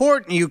how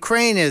important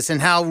Ukraine is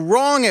and how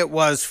wrong it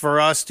was for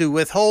us to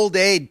withhold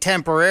aid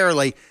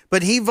temporarily,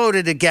 but he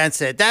voted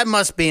against it. That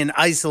must be an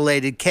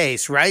isolated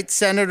case, right,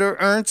 Senator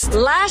Ernst?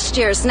 Last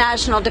year's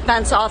National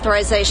Defense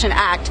Authorization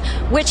Act,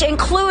 which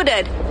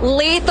included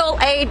lethal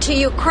aid to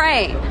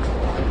Ukraine,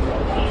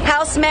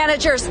 House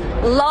Managers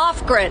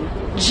Lofgren,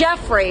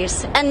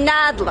 Jeffries, and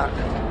Nadler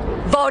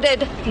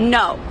voted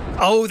no.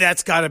 Oh,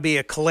 that's got to be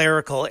a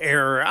clerical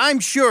error. I'm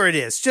sure it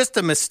is. Just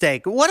a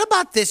mistake. What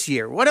about this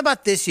year? What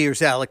about this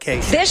year's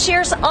allocation? This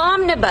year's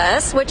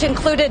omnibus, which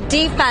included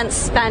defense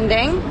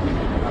spending,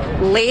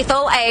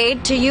 lethal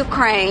aid to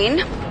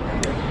Ukraine,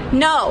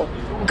 no.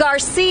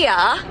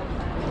 Garcia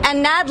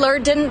and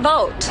Nadler didn't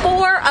vote.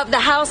 4 of the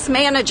House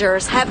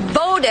managers have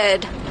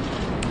voted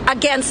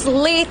against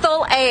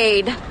lethal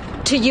aid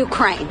to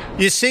Ukraine.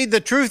 You see,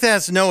 the truth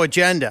has no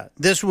agenda.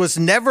 This was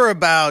never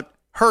about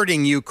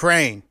hurting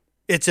Ukraine.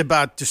 It's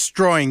about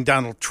destroying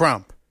Donald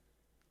Trump.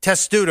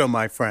 Testudo,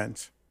 my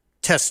friends.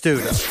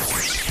 Testudo.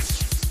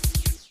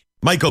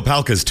 Mike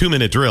Opalka's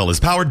 2-minute drill is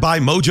powered by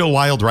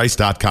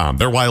MojoWildRice.com.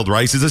 Their wild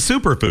rice is a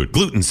superfood,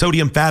 gluten,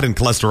 sodium, fat, and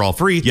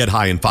cholesterol-free, yet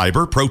high in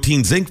fiber,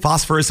 protein, zinc,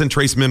 phosphorus, and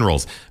trace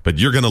minerals. But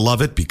you're going to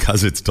love it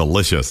because it's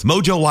delicious.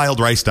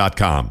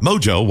 MojoWildRice.com.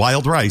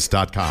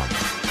 MojoWildRice.com.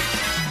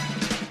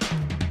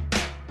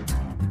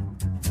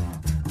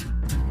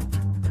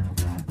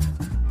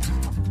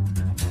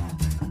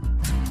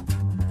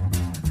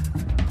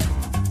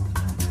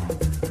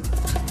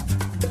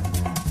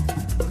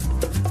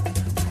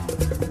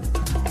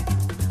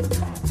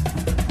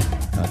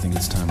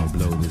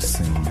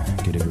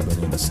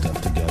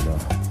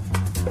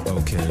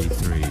 Okay,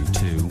 3, 2,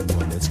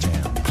 1, let's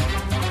jam.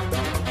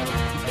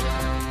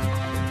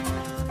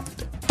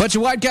 Bunch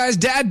of white guys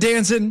dad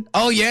dancing.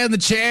 Oh, yeah, in the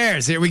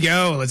chairs. Here we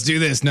go. Let's do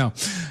this. No.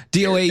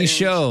 DOAE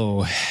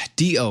Show.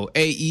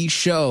 DOAE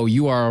Show.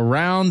 You are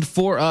around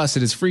for us.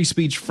 It is Free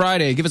Speech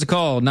Friday. Give us a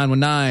call.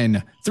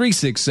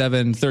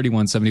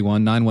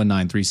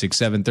 919-367-3171.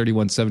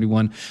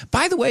 919-367-3171.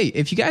 By the way,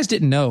 if you guys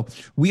didn't know,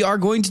 we are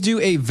going to do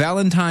a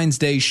Valentine's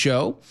Day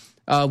show.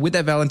 With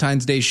that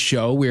Valentine's Day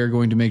show, we are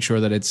going to make sure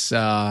that it's 2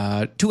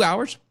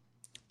 hours.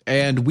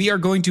 And we are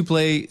going to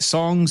play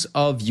songs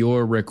of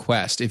your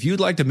request. If you'd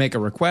like to make a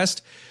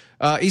request,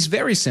 it's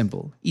very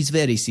simple. It's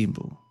very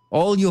simple.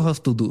 All you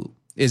have to do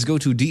is go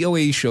to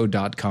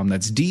doaeshow.com.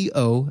 That's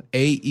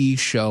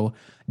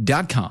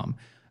doaeshow.com.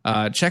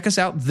 Check us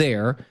out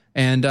there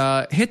and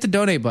hit the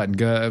donate button.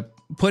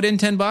 Put in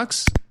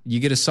 $10.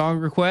 You get a song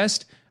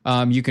request.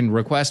 You can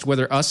request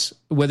whether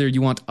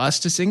you want us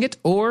to sing it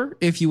or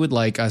if you would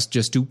like us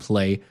just to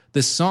play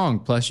the song.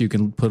 Plus, you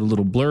can put a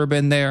little blurb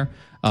in there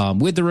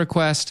with the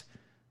request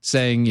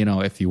saying,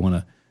 if you want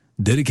to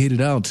dedicate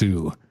it out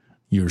to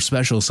your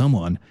special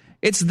someone.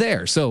 It's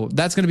there. So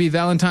that's going to be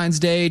Valentine's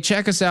Day.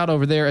 Check us out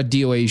over there at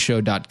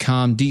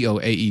doaeshow.com,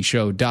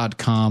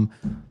 doaeshow.com.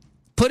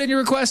 Put in your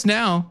request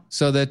now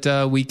so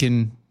that we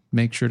can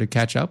make sure to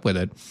catch up with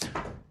it.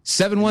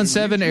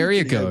 717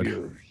 area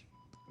code.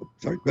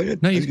 Sorry, go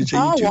ahead. No,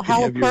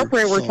 how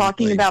appropriate we're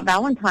talking about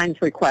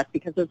Valentine's request,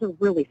 because there's a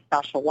really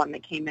special one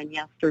that came in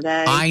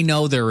yesterday. I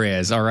know there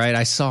is. All right.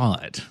 I saw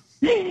it.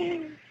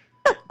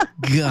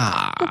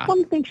 God. Just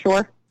want to make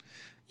sure.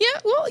 Yeah,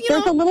 well,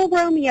 there's a little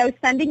Romeo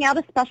sending out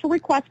a special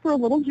request for a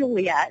little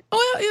Juliet.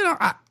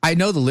 Well, I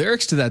know the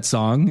lyrics to that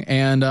song,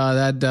 and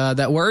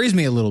that worries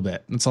me a little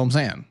bit. That's all I'm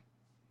saying.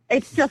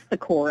 It's just the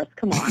chorus.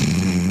 Come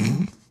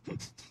on.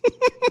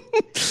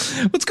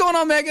 What's going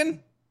on, Megan?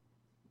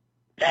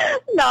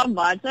 Not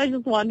much. I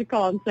just wanted to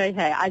call and say,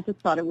 hey, I just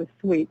thought it was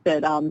sweet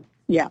that,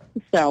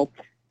 So,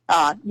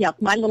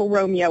 my little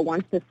Romeo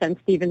wants to send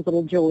Steven's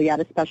little Juliet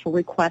a special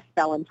request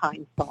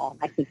Valentine's song.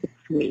 I think it's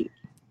sweet.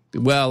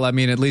 Well, I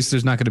mean, at least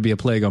there's not going to be a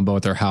plague on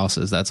both their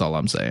houses. That's all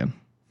I'm saying.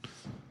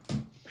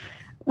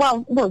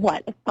 Well, we're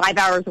 5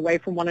 hours away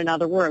from one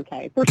another. We're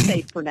okay. We're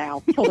safe for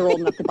now. Until they're old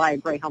enough to buy a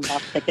Greyhound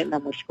bus ticket, and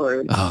then we're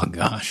screwed. Oh,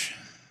 gosh.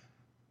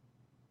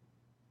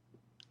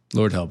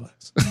 Lord help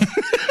us.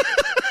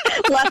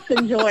 Les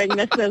enjoying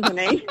this, isn't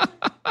he?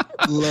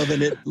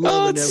 Loving it.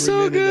 Loving every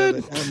so minute good.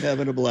 of it. I'm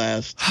having a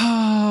blast.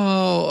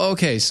 Oh,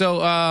 okay.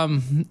 So,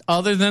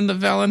 other than the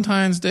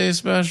Valentine's Day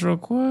special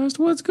request,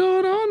 what's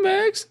going on,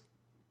 Megs?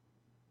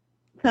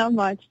 Not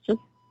much. Just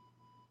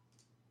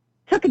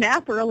took a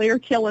nap earlier,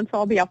 chilling, so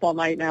I'll be up all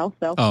night now.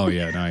 So. Oh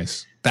yeah,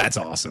 nice. That's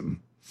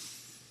awesome.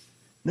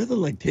 Nothing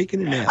like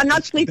taking a nap. I'm not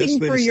That's the best sleeping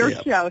way for to your stay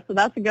up. show, so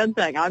that's a good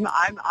thing. I'm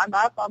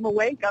up. I'm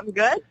awake. I'm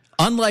good.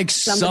 Unlike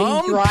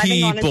Somebody's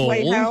driving on his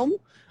way home.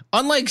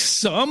 Unlike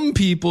some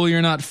people,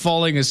 you're not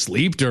falling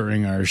asleep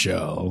during our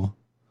show.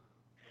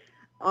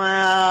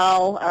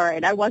 Well, all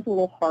right. I was a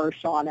little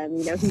harsh on him.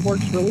 He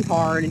works really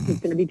hard, and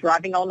he's going to be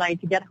driving all night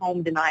to get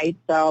home tonight.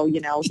 So,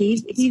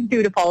 he's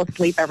due to fall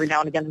asleep every now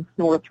and again and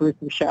snore through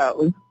some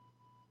shows.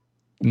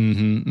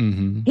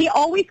 He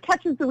always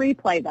catches the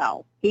replay,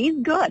 though.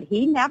 He's good.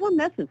 He never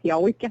misses. He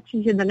always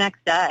catches you the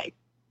next day.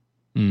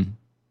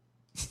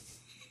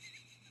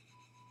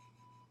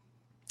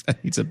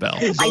 He's a bell.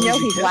 I know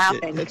he's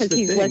laughing because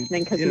he's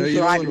listening because he's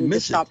driving to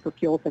stop for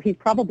fuel. So he's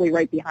probably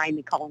right behind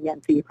me calling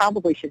in. So you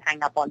probably should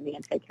hang up on me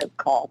and take his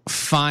call.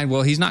 Fine.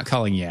 Well, he's not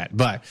calling yet,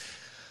 but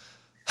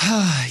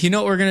you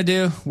know what we're going to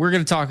do? We're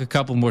going to talk a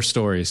couple more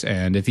stories.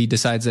 And if he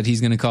decides that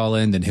he's going to call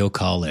in, then he'll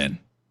call in.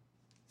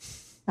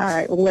 All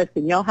right. Well,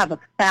 listen, y'all have a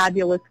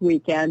fabulous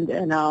weekend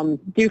and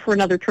due for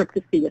another trip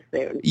to see you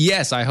soon.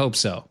 Yes, I hope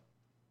so.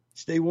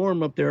 Stay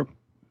warm up there.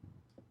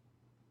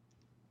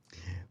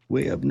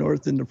 Way up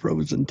north in the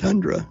frozen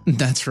tundra.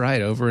 That's right,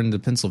 over in the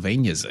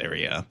Pennsylvania's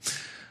area.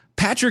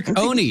 Patrick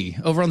Oni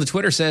over on the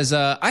Twitter says,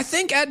 I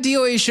think at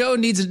DOA Show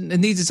needs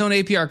its own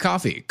APR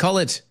coffee. Call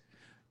it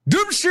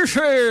Dumpster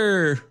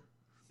Fire.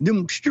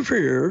 Dumpster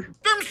Fire.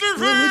 Dumpster Fire.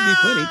 That would be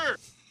funny.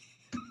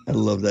 I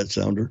love that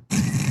sounder.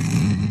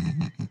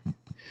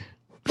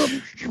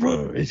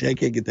 I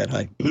can't get that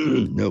high.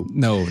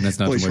 No, that's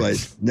not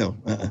voice-wise. No,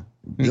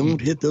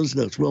 don't hit those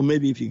notes. Well,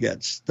 maybe if you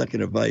got stuck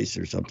in a vice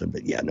or something,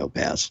 but yeah, no,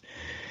 pass.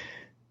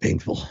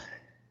 Painful.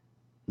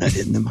 Not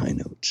hitting them high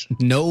notes.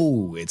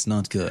 No, it's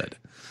not good.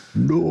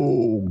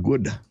 No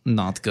good.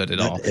 Not good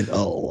at all. Not at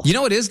all. You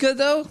know what is good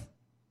though?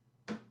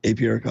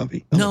 APR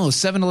coffee. No,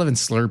 7-Eleven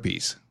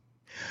Slurpees.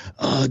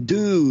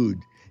 Dude.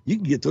 You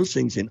can get those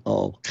things in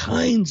all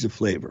kinds of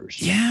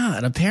flavors. Yeah,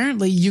 and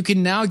apparently you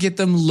can now get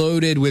them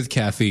loaded with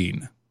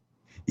caffeine.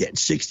 Yeah,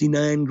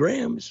 69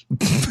 grams.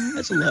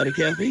 That's a lot of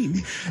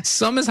caffeine.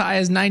 Some as high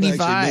as 95.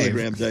 Actually,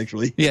 milligrams,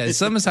 actually. Yeah,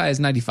 some as high as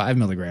 95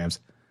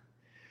 milligrams.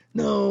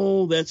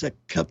 No, that's a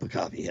cup of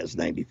coffee has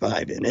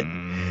 95 in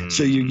it.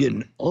 So you're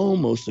getting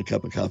almost a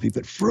cup of coffee,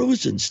 but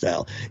frozen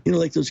style.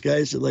 Like those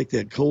guys that like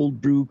that cold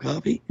brew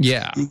coffee?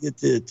 Yeah. You get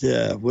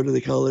that, what do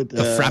they call it?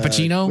 A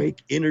Frappuccino?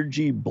 Quake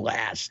Energy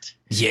Blast.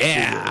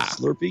 Yeah.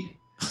 Slurpee.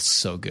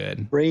 So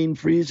good. Brain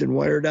freeze and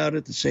wired out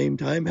at the same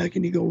time. How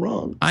can you go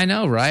wrong? I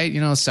know, right?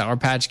 Sour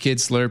Patch Kid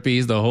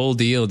Slurpees, the whole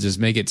deal. Just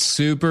make it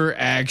super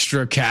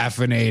extra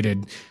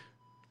caffeinated.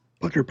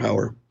 Pucker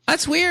power.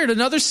 That's weird.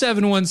 Another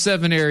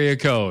 717 area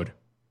code.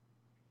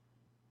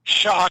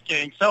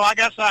 Shocking. So I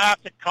guess I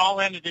have to call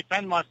in to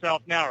defend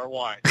myself now, or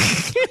what?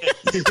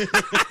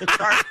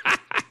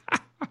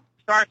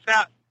 Starts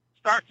out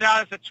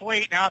as a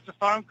tweet, now it's a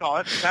phone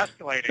call. This is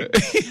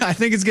escalating. I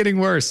think it's getting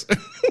worse.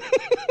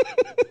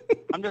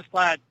 I'm just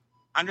glad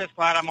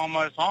I'm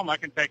almost home. I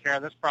can take care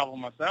of this problem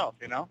myself.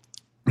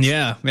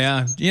 Yeah.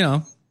 You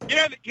know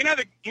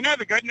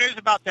the good news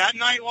about that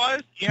night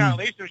was, at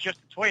least it was just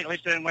a tweet. At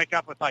least I didn't wake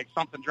up with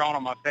something drawn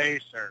on my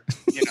face or,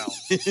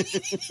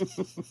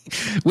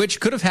 Which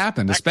could have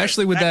happened,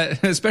 especially with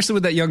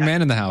that young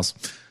man in the house.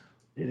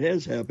 It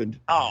has happened.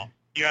 Oh,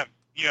 you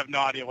have no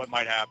idea what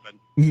might happen.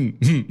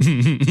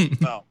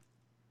 So,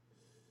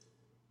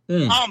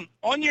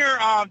 on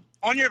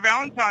your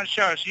Valentine's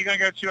show, so you gonna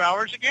go 2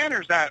 hours again,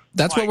 or is that?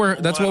 That's what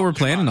we're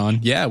planning on.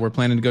 Yeah, we're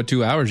planning to go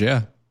 2 hours.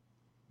 Yeah.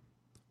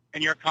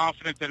 And you're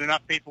confident that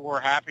enough people were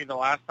happy the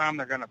last time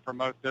they're going to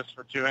promote this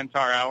for 2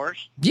 entire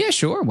hours? Yeah,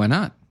 sure. Why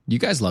not? You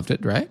guys loved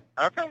it, right?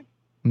 Okay.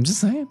 I'm just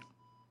saying.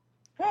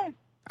 Okay.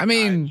 I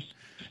mean,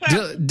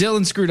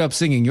 Dylan screwed up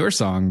singing your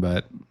song,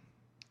 but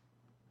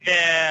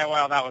yeah,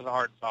 well, that was a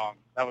hard song.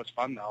 That was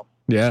fun though.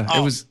 Yeah,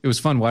 it was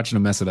fun watching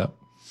him mess it up.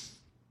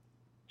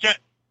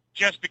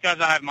 Just because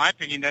I have my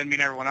opinion doesn't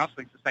mean everyone else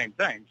thinks the same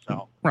thing.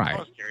 So right. I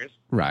was curious.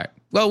 Right.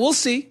 Well, we'll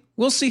see.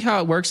 We'll see how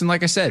it works. And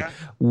like I said,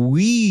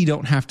 we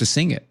don't have to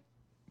sing it.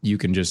 You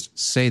can just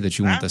say that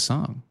you want the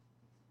song.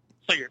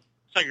 So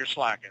you're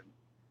slacking.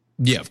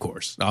 Yeah, of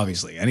course.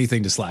 Obviously,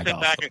 anything to slack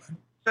off.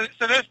 So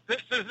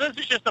this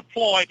is just a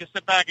ploy to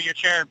sit back in your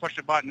chair and push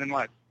a button and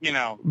let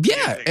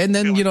Yeah, and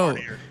then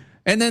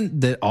and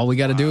then all we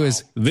got to do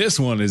is this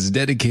one is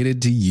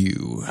dedicated to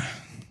you.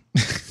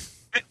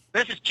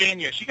 This is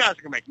genius. You guys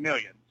are gonna make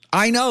millions.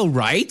 I know,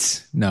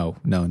 right? No,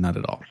 not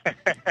at all. Hey,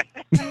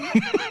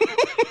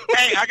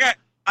 I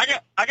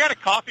got a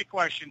coffee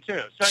question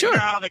too. So sure. You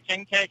know how the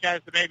king cake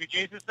has the baby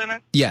Jesus in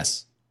it?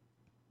 Yes.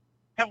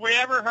 Have we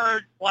ever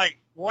heard, like,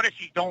 what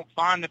if you don't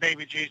find the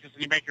baby Jesus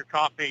and you make your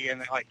coffee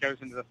and it, like, goes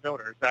into the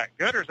filter? Is that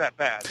good or is that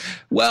bad?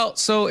 Well,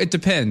 so it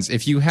depends.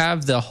 If you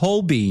have the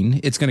whole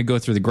bean, it's going to go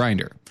through the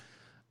grinder,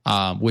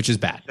 which is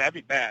bad. That'd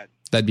be bad.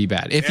 That'd be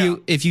bad.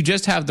 If you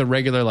just have the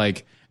regular,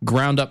 like,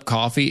 ground up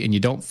coffee and you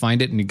don't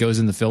find it and it goes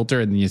in the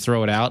filter and then you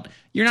throw it out,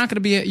 you're not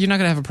going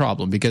to have a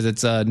problem because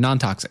it's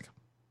non-toxic.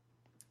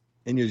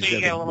 And you just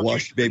have to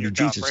wash baby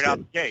Jesus right out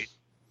the gate.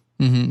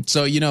 Mm-hmm.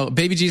 So,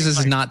 baby Jesus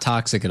is not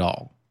toxic at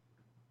all.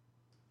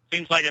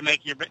 Seems like it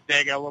make your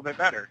day go a little bit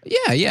better.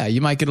 Yeah. You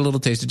might get a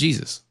little taste of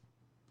Jesus.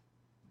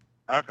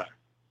 Okay.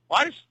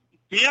 Why does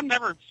DM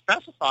never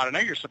specified? I know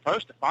you're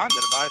supposed to find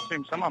it, but I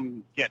assume some of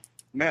them get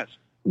missed.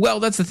 Well,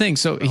 that's the thing.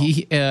 So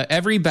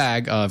every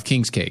bag of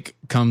King's Cake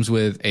comes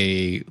with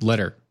a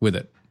letter with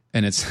it.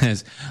 And it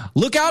says,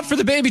 look out for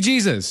the baby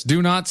Jesus.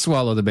 Do not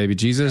swallow the baby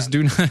Jesus.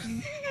 Yeah.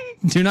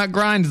 Do not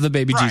grind the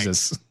baby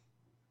Jesus.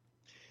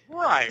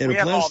 Right. And we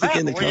have all that,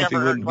 but we never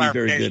heard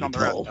clarification on the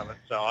rest of it.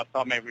 So I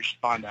thought maybe we should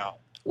find out.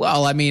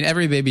 Well, I mean,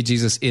 every baby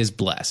Jesus is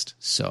blessed.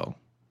 So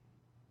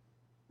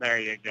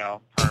there you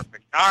go.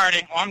 Perfect. All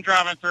righty. Well, I'm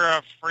driving through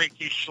a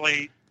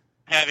freakishly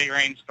heavy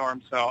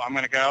rainstorm, so I'm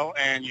going to go,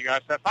 and you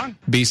guys have fun.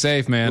 Be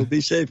safe, man. Well,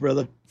 be safe,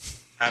 brother.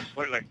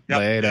 Absolutely. Yep.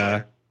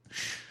 Later.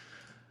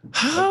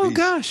 Oh,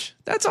 gosh.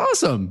 That's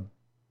awesome.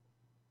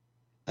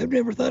 I've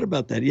never thought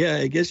about that. Yeah,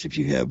 I guess if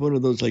you have one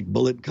of those like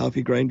bullet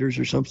coffee grinders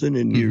or something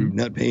and you're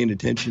not paying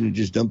attention and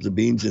just dump the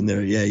beans in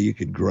there, yeah, you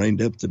could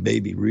grind up the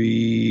baby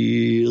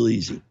real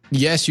easy.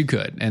 Yes, you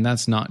could. And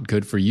that's not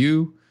good for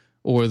you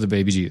or the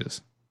baby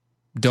Jesus.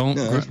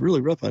 That's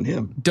really rough on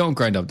him. Don't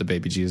grind up the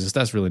baby Jesus.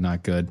 That's really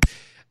not good.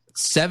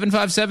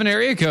 757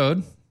 area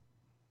code.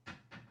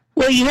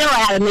 Well, you know I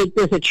had to make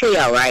this a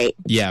trio, right?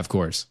 Yeah, of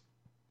course.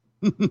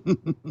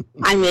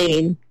 I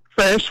mean,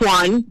 first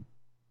one,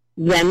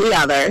 then the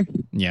other,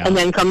 and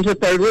then comes the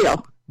third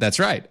wheel. That's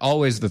right.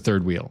 Always the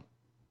third wheel.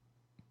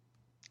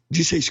 Did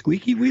you say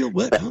squeaky wheel?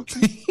 What? Huh?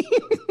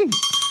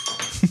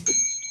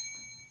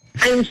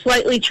 I'm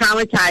slightly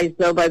traumatized,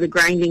 though, by the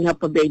grinding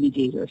up of baby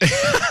Jesus.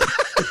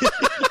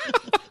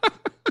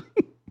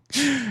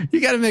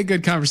 You got to make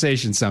good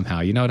conversation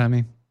somehow. You know what I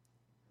mean?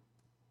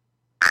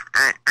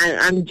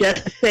 I'm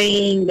just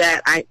saying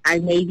that I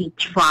may be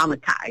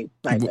traumatized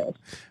by this.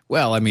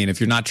 Well, I mean, if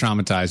you're not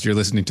traumatized, you're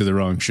listening to the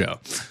wrong show.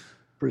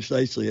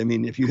 Precisely. I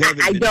mean, if you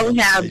haven't, I don't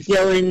have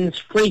Dylan's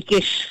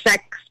freakish,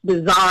 sex,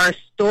 bizarre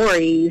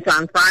stories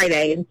on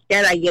Friday.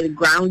 Instead, I get a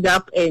ground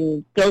up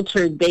and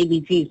filtered baby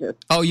Jesus.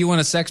 Oh, you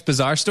want a sex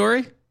bizarre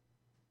story?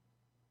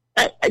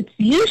 It's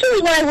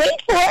usually what I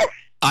wait for.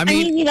 I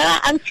mean,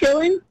 I'm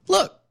chilling.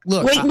 Look.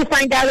 Waiting to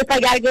find out if I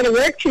got to go to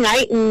work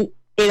tonight, and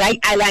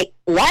I like,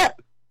 what?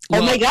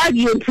 Oh, my God,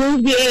 you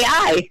improved the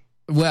AI.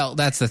 Well,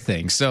 that's the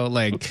thing. So,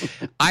 like,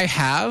 I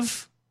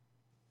have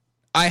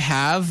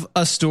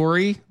a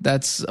story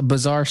that's a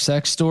bizarre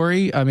sex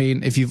story. I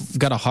mean, if you've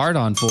got a hard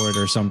on for it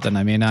or something,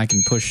 I mean, I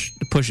can push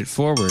it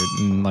forward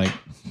and like.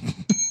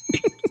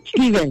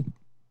 Steven.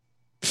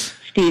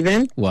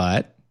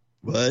 What?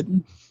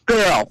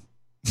 Girl.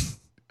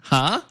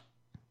 Huh?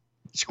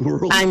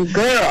 Squirrel. I'm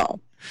girl.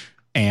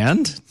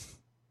 And?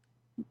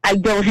 I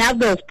don't have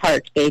those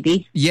parts,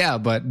 baby. Yeah,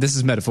 but this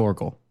is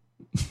metaphorical.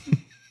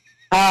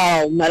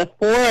 Oh,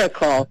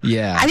 metaphorical.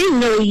 Yeah. I didn't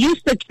know we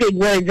used such big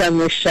words on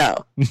this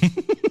show.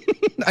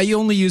 I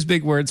only use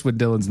big words when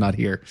Dylan's not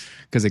here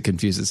because it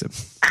confuses him.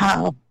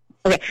 Oh,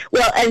 okay.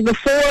 Well, and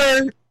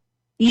before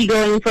you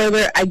go any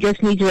further, I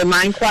just need to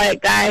remind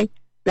Quiet Guy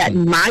that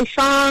my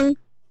song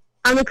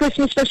on the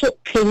Christmas special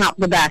came out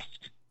the best.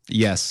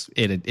 Yes,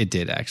 it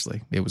did,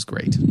 actually. It was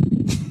great.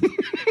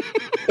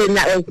 And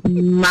that was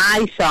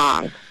my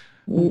song.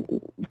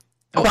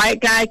 Quiet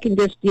Guy can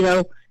just,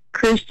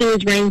 cruise through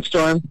his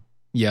rainstorm.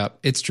 Yeah,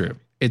 it's true.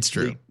 It's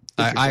true.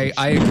 I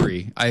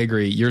agree. I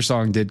agree. Your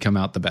song did come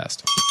out the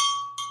best.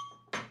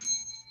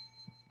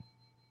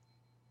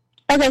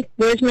 Okay,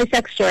 where's my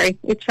sex story?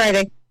 It's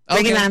Friday.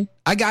 Bring it on.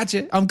 I got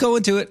you. I'm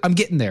going to it. I'm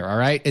getting there. All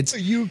right. It's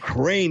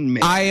Ukraine,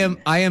 man.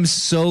 I am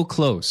so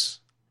close.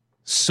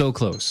 So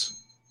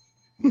close.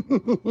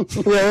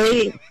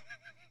 Really?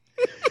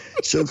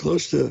 So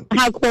close to.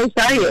 How close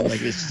are you? Like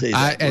to say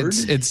that word?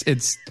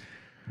 It's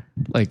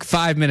like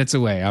 5 minutes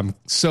away. I'm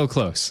so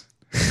close.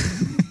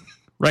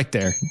 Right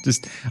there.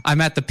 Just I'm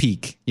at the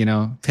peak,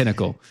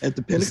 pinnacle. At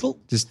the pinnacle?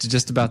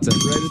 Just about to.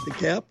 Right at the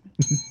cap?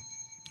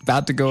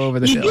 About to go over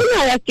the You hill. do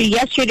know after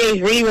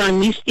yesterday's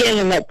rerun, you stand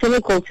in that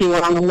pinnacle too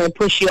long, I'm going to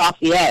push you off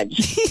the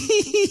edge.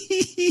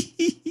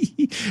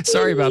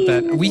 Sorry about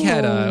that. We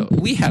had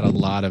a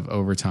lot of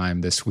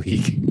overtime this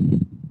week.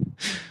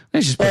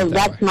 Let's just put it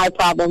that That's my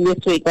problem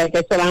this week. Like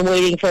I said, I'm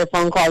waiting for a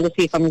phone call to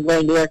see if I'm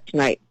going to work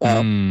tonight. So.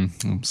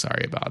 I'm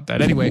sorry about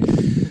that. Anyway.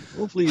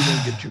 Hopefully you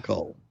don't get your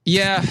call.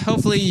 Yeah,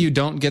 hopefully you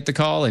don't get the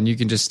call and you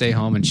can just stay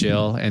home and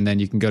chill and then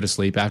you can go to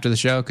sleep after the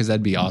show because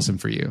that'd be awesome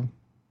for you.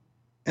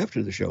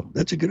 After the show.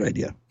 That's a good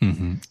idea.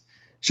 Mm-hmm.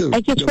 So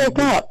I just woke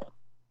up.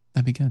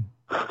 That'd be good.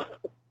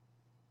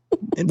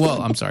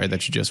 Well, I'm sorry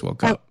that you just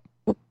woke up.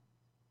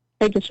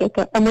 I just woke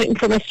up. I'm waiting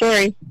for my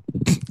story.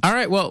 All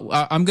right. Well,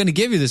 I'm going to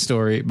give you the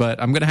story, but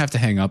I'm going to have to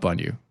hang up on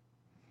you.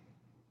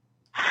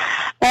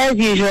 As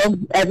usual,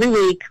 every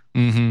week.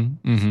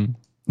 Mm-hmm. Mm-hmm.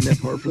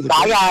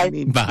 Bye, guys.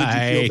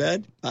 Bye. Did you feel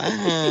bad? Bye,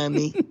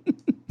 honey.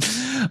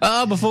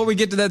 Before we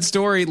get to that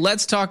story,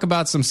 let's talk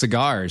about some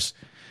cigars.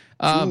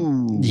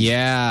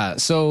 Yeah.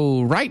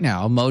 So right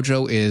now,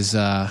 Mojo is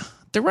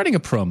they're running a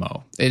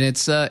promo, and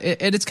it's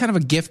kind of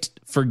a gift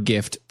for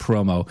gift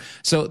promo.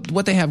 So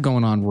what they have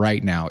going on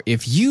right now,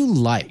 if you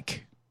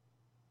like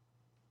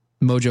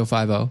Mojo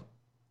 50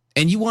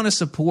 and you want to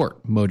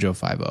support Mojo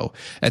 50,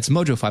 that's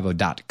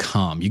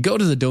mojo50.com. You go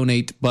to the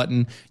donate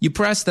button, you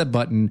press that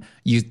button,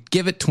 you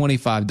give it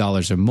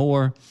 $25 or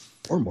more.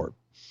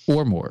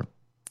 Or more.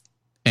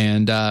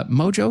 And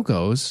Mojo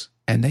goes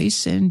and they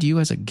send you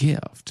as a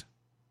gift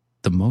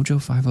the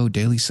Mojo 50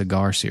 Daily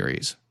Cigar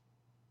Series.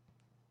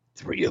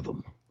 3 of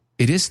them.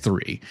 It is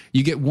 3.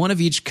 You get one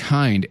of each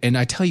kind. And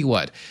I tell you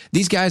what,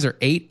 these guys are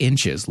 8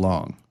 inches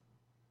long.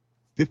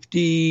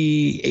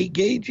 58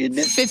 gauge, isn't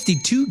it?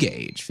 52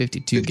 gauge.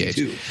 52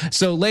 gauge.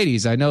 So,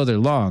 ladies, I know they're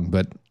long,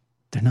 but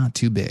they're not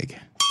too big.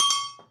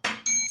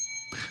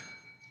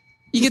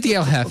 You get the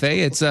El Jefe.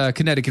 It's a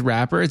Connecticut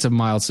wrapper. It's a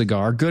mild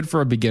cigar, good for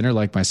a beginner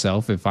like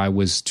myself. If I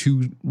was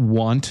to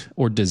want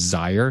or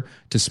desire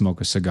to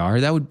smoke a cigar,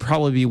 that would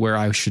probably be where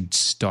I should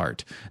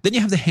start. Then you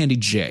have the Handy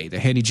J.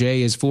 The Handy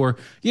J is for,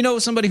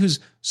 somebody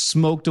who's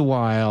smoked a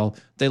while.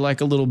 They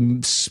like a little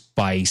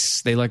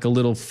spice. They like a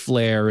little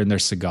flair in their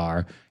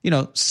cigar.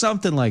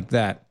 Something like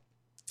that.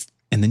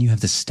 And then you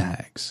have the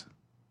Stags.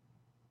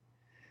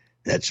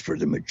 That's for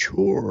the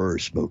mature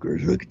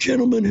smokers. A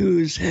gentleman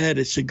who's had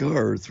a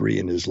cigar or 3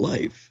 in his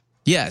life.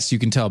 Yes, you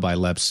can tell by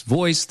Lep's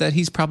voice that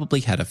he's probably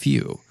had a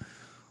few.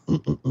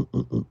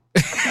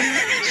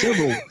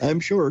 Several, I'm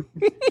sure.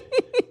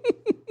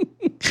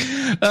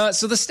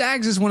 So the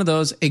Stags is one of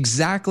those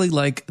exactly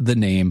like the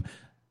name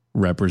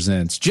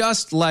represents.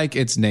 Just like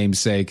its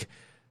namesake,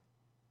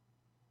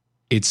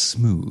 it's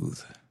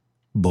smooth,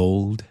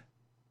 bold,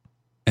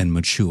 and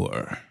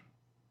mature.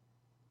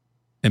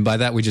 And by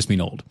that, we just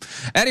mean old.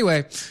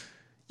 Anyway,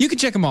 you can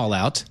check them all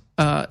out.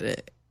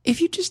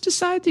 If you just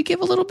decide to give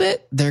a little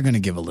bit, they're going to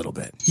give a little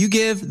bit. You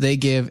give, they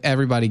give,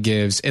 everybody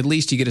gives. At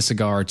least you get a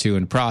cigar or 2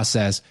 in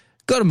process.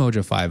 Go to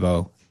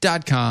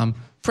mojo50.com,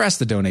 press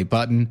the donate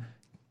button,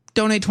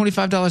 donate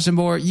 $25 or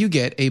more. You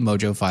get a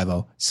Mojo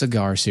 50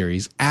 cigar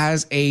series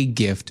as a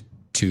gift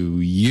to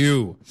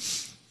you.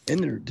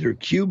 And they're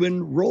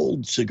Cuban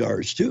rolled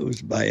cigars, too,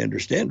 if I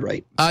understand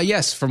right.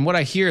 Yes, from what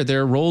I hear,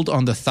 they're rolled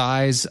on the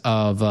thighs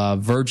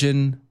of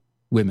virgin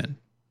women.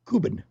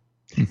 Cuban.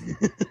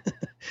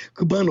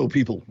 Cubano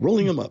people,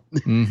 rolling them up.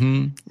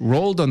 Mm-hmm.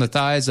 Rolled on the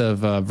thighs of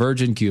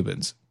virgin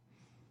Cubans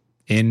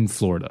in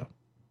Florida.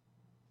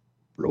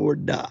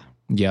 Florida.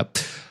 Yep.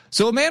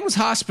 So a man was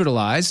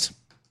hospitalized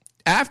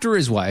after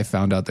his wife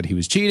found out that he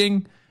was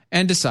cheating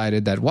and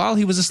decided that while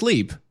he was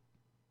asleep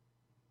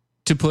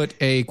to put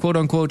a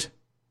quote-unquote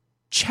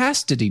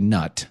chastity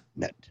nut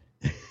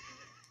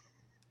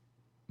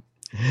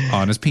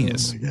on his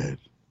penis. Oh my God.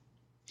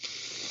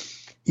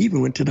 He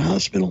even went to the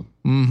hospital.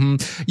 Mm-hmm.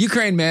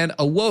 Ukraine man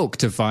awoke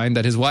to find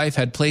that his wife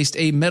had placed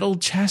a metal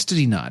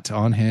chastity nut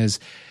on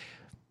his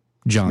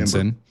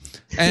Johnson.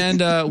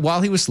 And while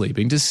he was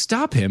sleeping, to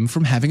stop him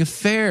from having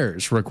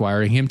affairs,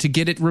 requiring him to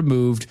get it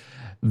removed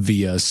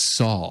via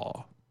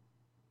saw.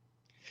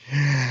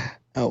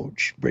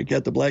 Ouch. Break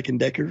out the Black &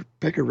 Decker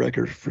pecker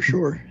wrecker for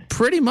sure.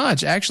 Pretty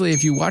much. Actually,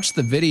 if you watch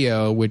the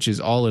video, which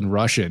is all in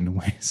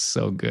Russian, it's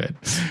so good.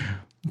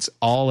 It's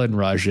all in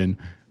Russian.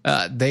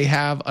 They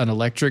have an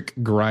electric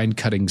grind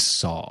cutting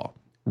saw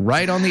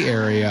right on the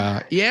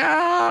area.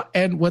 Yeah.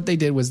 And what they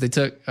did was they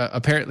took,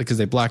 apparently because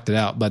they blacked it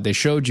out, but they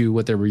showed you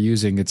what they were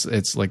using.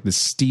 It's like the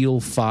steel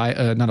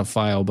file, not a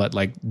file, but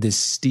like this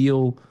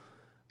steel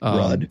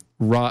Rod.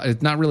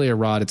 It's not really a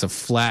rod. It's a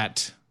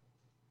flat.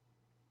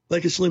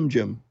 Like a Slim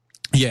Jim.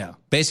 Yeah.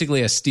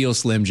 Basically a steel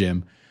Slim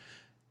Jim.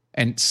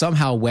 And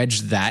somehow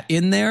wedge that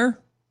in there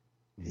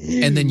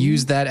and then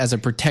use that as a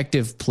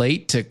protective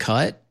plate to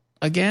cut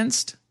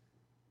against.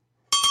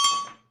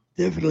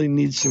 Definitely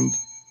need some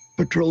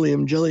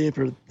petroleum jelly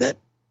for that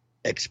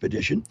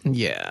expedition.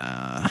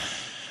 Yeah.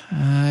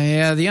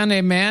 The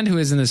unnamed man who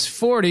is in his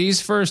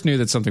 40s first knew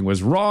that something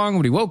was wrong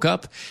when he woke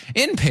up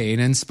in pain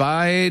and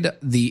spied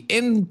the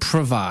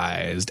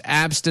improvised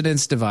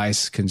abstinence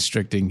device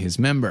constricting his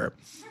member,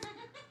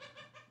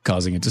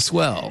 causing it to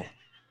swell.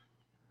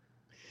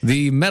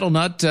 The metal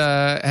nut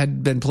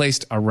had been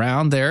placed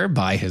around there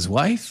by his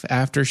wife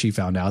after she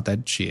found out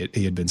that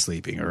he had been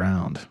sleeping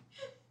around.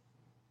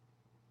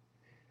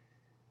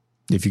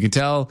 If you can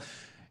tell,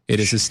 it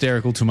is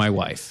hysterical to my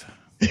wife.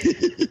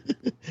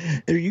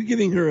 Are you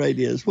giving her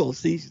ideas? Well,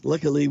 see,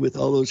 luckily with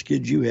all those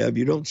kids you have,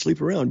 you don't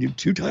sleep around. You're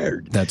too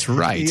tired. That's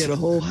right. You had a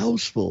whole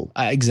house full.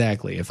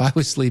 Exactly. If I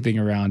was sleeping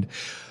around,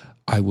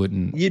 I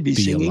wouldn't. You'd be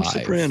singing alive.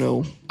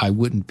 soprano. I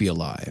wouldn't be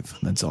alive.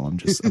 That's all. I'm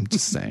just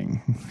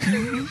saying.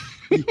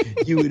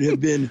 You would have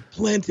been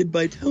planted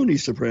by Tony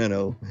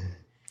Soprano.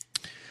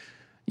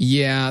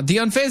 Yeah, the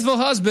unfaithful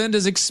husband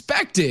is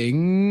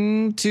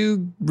expecting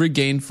to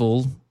regain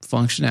full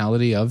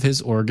functionality of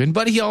his organ,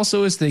 but he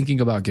also is thinking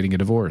about getting a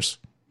divorce.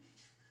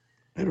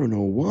 I don't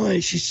know why.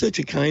 She's such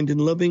a kind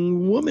and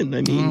loving woman.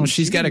 I mean,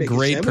 she's got a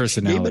great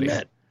personality.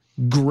 That.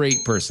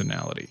 Great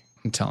personality.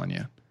 I'm telling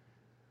you.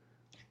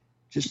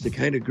 Just the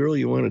kind of girl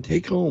you want to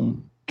take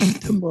home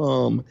to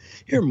mom.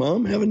 Here,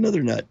 mom, have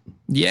another nut.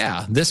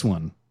 Yeah, this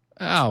one.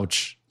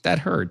 Ouch. That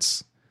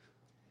hurts.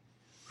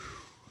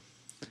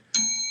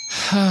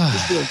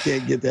 Still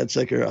can't get that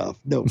sucker off.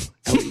 No.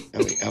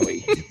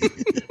 Owie.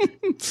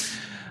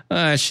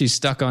 She's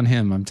stuck on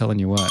him. I'm telling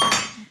you what.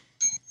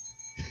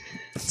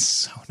 That's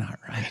so not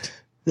right.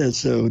 That's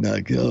so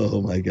not good.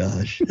 Oh, my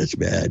gosh. That's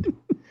bad.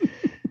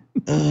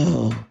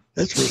 Oh,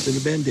 that's worse than a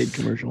Band-Aid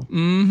commercial.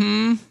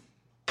 Mm-hmm.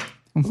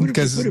 What if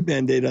they put a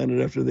Band-Aid on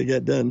it after they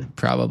got done?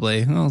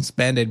 Probably. Well, it's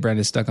Band-Aid brand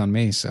is stuck on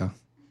me, so.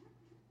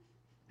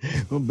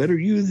 Well, better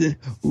you than...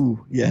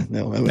 Ooh, yeah,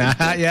 no. There you go.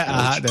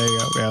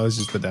 Yeah, let's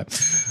just put that.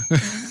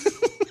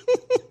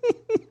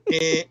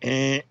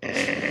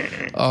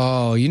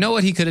 Oh, you know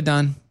what he could have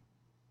done?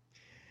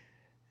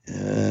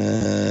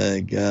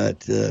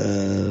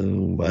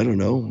 I don't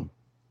know,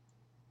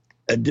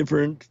 a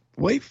different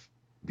wife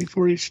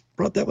before he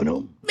brought that one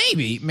home.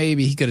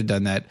 Maybe he could have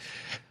done that.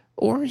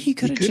 Or he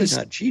could have just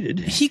not cheated.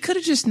 He could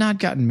have just not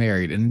gotten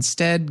married and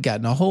instead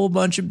gotten a whole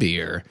bunch of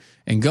beer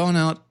and gone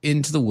out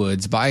into the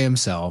woods by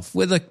himself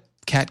with a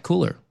cat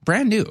cooler.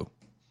 Brand new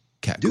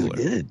cat cooler.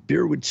 Yeah,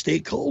 beer would stay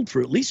cold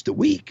for at least a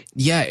week.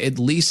 Yeah, at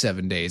least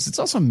 7 days. It's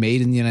also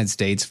made in the United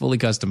States, fully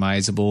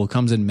customizable,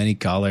 comes in many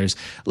colors.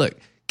 Look,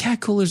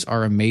 cat coolers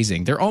are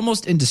amazing. They're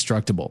almost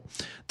indestructible.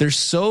 They're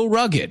so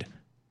rugged.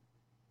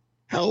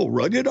 How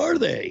rugged are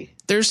they?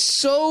 They're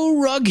so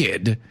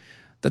rugged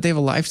that they have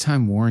a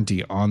lifetime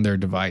warranty on their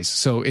device.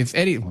 So if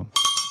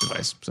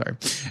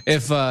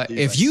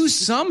if you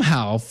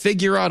somehow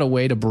figure out a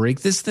way to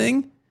break this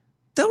thing,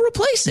 they'll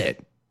replace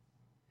it.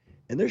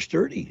 And they're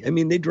sturdy. I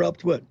mean, they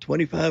dropped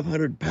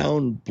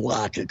 2,500-pound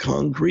block of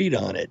concrete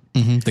on it.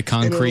 Mm-hmm. The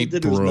concrete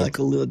broke. Knock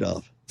the lid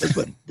off. That's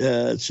what.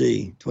 Let's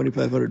see,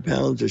 2,500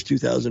 pounds. There's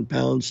 2,000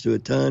 pounds to a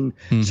ton.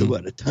 Mm-hmm. So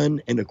what? A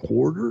ton and a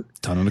quarter.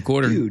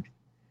 Dude.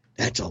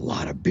 That's a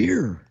lot of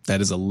beer.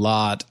 That is a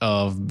lot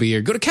of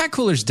beer. Go to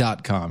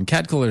catcoolers.com.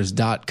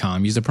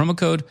 Catcoolers.com. Use the promo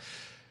code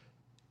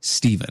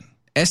Steven,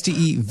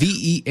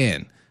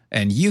 STEVEN,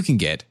 and you can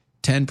get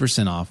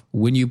 10% off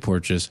when you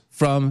purchase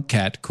from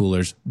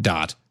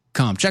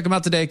catcoolers.com. Check them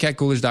out today,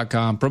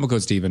 catcoolers.com. Promo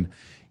code Steven.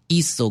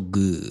 It's so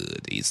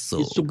good. It's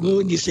so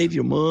good. You save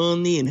your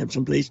money and have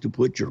some place to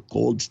put your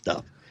cold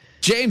stuff.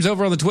 James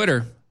over on the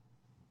Twitter.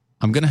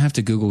 I'm going to have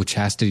to Google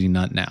chastity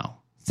nut now.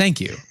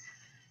 Thank you.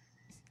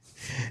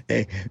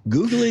 Hey,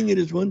 Googling it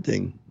is one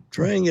thing.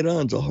 Trying it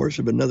on is a horse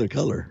of another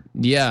color.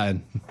 Yeah,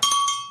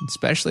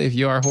 especially if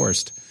you are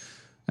horsed.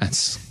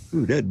 That's.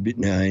 Ooh, that'd be.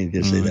 No, I ain't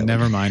gonna say that.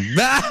 Never one. mind.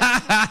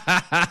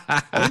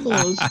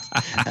 Almost.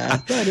 I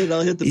thought it.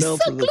 I'll hit the bell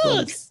for the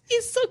close.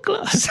 It's so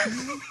close.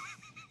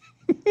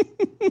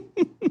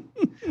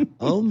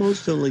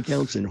 Almost only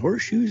counts in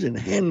horseshoes and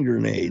hand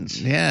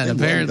grenades. Yeah, and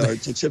apparently. Lawn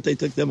darts, except they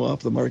took them off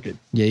the market.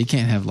 Yeah, you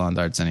can't have lawn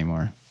darts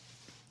anymore.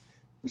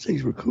 Those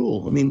things were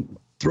cool. I mean,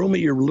 throw them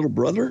at your little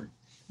brother.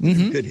 Mm-hmm.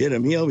 You could hit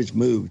him. He always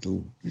moved.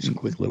 He's a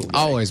quick little guy.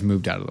 Always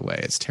moved out of the way.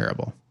 It's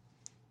terrible.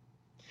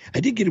 I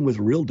did get him with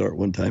a real dart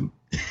one time.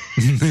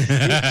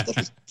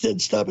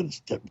 Head stop and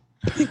step.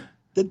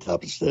 Then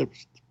top of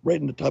steps, right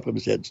in the top of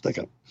his head, stuck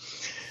up.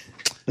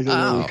 Like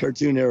little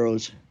cartoon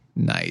arrows.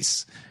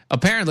 Nice.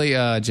 Apparently,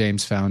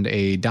 James found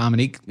a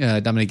Dominique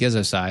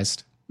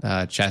Izzo-sized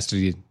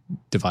chastity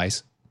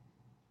device.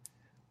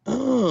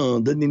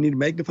 Oh, doesn't he need a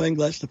magnifying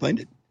glass to find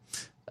it?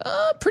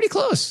 Pretty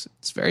close.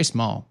 It's very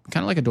small,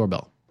 kind of like a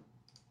doorbell.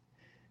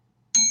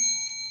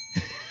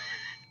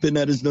 but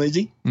not as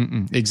noisy.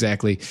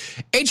 Exactly.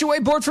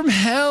 HOA board from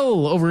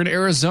hell over in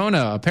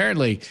Arizona.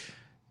 Apparently,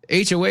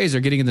 HOAs are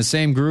getting in the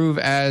same groove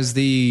as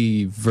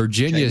the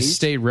Virginia Chinese?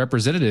 state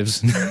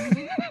representatives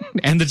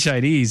and the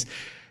Chinese.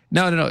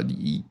 No.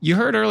 You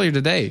heard earlier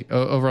today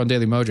over on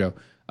Daily Mojo.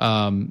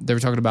 They were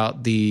talking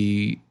about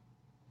the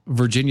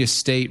Virginia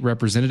state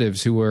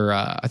representatives who were,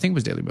 I think it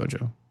was Daily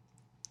Mojo.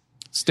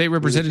 State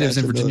representatives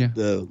in Virginia.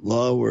 The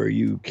law where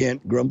you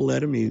can't grumble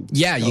at them. You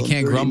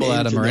can't grumble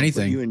at them or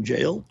anything. You in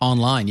jail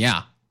online.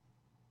 Yeah.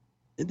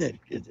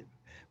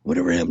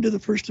 Whatever happened to the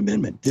First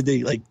Amendment? Did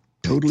they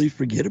totally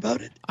forget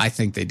about it? I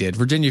think they did.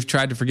 Virginia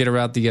tried to forget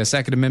about the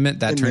Second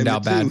Amendment. That turned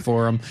out bad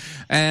for them.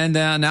 And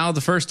now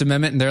the First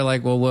Amendment, and they're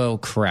like, well,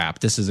 crap,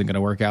 this isn't going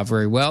to work out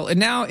very well. And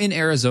now in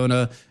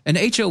Arizona, an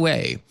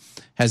HOA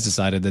has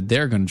decided that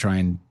they're going to try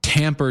and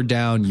tamper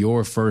down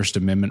your First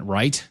Amendment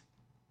right.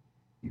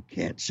 You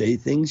can't say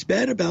things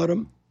bad about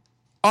them.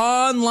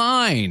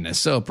 Online.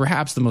 So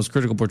perhaps the most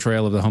critical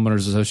portrayal of the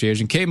Homeowners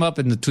Association came up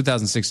in the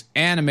 2006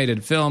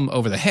 animated film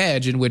Over the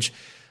Hedge, in which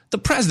the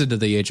president of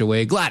the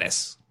HOA,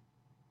 Gladys,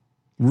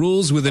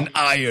 rules with an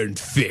iron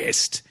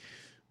fist.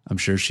 I'm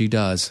sure she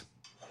does.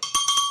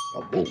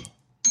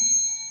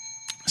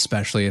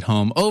 Especially at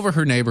home, over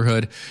her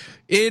neighborhood.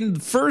 In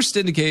first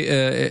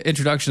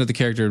introduction of the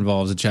character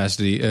involves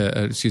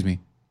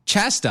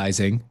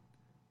chastising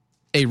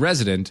a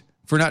resident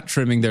for not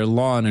trimming their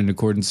lawn in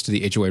accordance to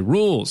the HOA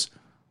rules.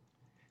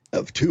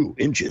 Of 2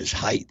 inches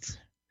height.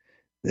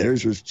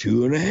 Theirs was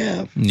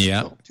 2.5.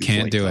 Yeah,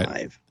 can't do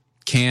it.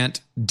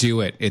 Can't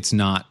do it. It's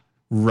not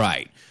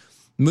right.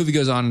 The movie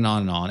goes on and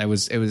on and on. It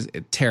was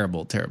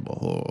terrible,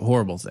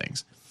 horrible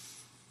things.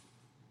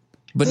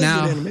 But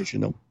now, good animation,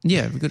 though.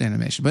 Yeah, good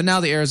animation. But now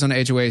the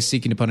Arizona HOA is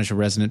seeking to punish a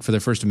resident for their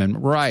First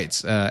Amendment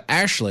rights.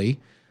 Ashley,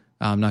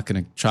 I'm not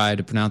going to try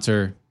to pronounce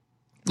her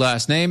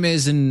last name,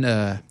 is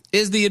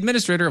the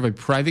administrator of a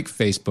private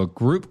Facebook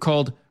group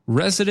called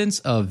Residents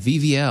of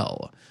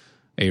VVL,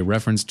 a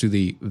reference to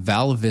the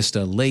Val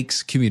Vista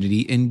Lakes community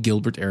in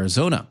Gilbert,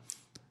 Arizona.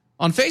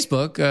 On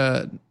Facebook,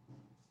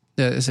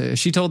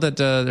 she told that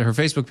her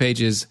Facebook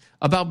page is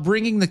about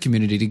bringing the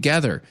community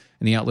together,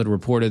 and the outlet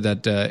reported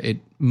that it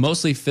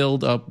mostly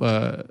filled up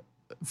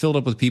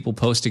with people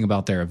posting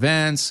about their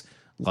events,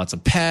 lots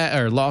of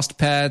lost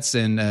pets,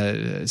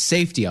 and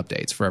safety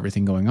updates for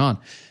everything going on.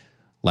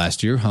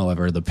 Last year,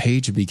 however, the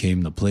page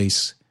became the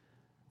place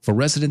for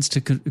residents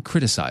to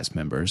criticize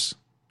members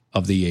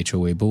of the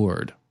HOA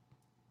board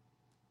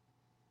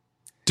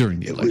during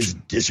the election. Was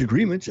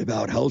disagreements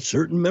about how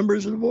certain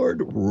members of the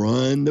board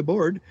run the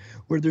board,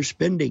 where they're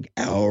spending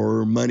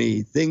our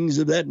money, things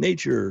of that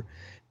nature.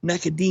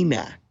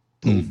 Nakadina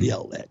told the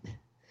outlet.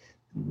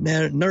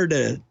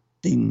 Narda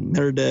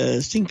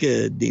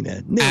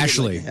Sinkadina.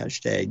 Ashley.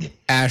 Hashtag.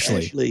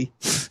 Ashley.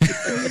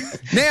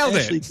 Nailed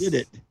it. Ashley did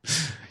it.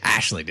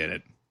 Ashley did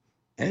it.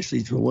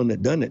 Ashley's the one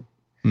that done it.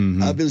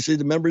 Mm-hmm. Obviously,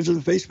 the members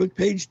of the Facebook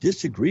page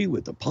disagree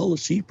with the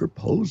policy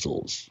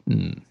proposals.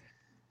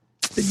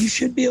 But you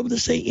should be able to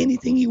say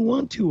anything you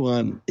want to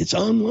on. It's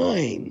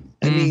online.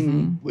 I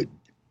mean,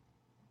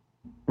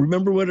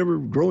 remember whatever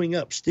growing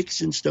up, sticks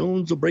and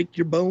stones will break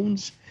your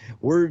bones.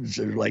 Words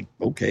are like,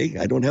 okay,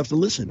 I don't have to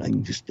listen. I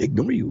can just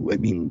ignore you. I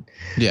mean,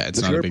 yeah, it's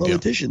not a big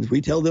politicians. Deal.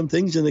 We tell them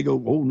things and they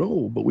go, oh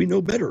no, but we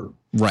know better.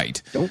 Right.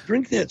 Don't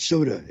drink that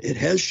soda. It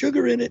has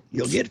sugar in it.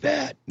 You'll get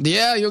fat.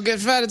 Yeah, you'll get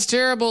fat. It's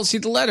terrible. See,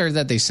 the letter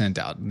that they sent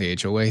out, the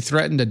HOA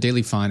threatened a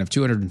daily fine of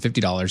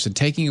 $250 and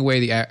taking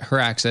away her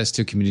access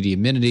to community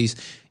amenities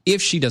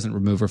if she doesn't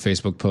remove her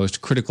Facebook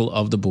post critical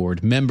of the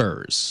board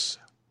members.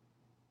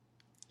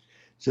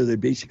 So they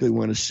basically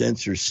want to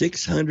censor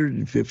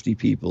 650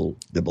 people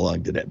that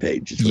belong to that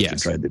page. Is what they're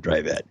trying to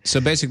drive at. So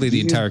basically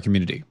the entire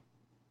community.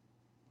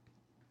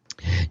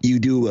 You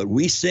do what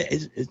we say.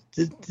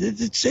 Did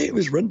it say it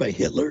was run by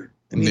Hitler?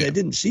 I mean, I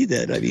didn't see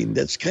that. I mean,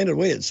 that's kind of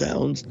the way it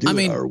sounds. Do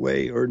it our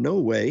way or no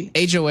way.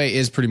 HOA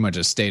is pretty much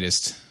a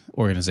statist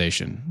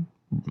organization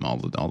all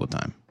the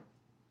time.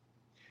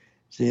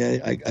 See,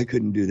 I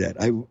couldn't do that.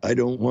 I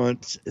don't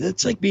want –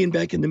 that's like being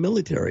back in the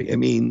military. I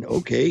mean,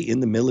 okay,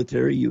 in the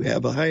military you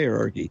have a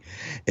hierarchy.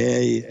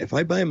 If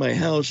I buy my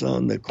house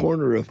on the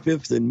corner of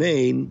 5th and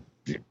Main,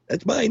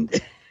 that's mine.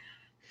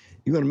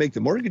 You want to make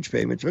the mortgage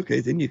payments, okay,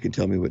 then you can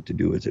tell me what to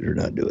do with it or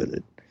not do with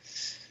it.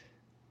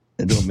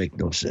 That don't make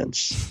no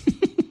sense.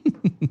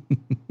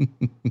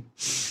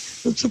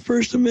 That's the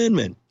First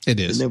Amendment. It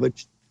is.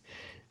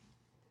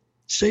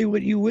 Say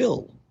what you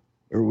will.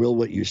 Or will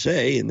what you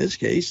say. In this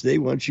case, they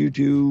want you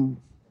to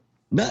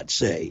not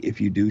say.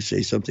 If you do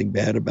say something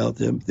bad about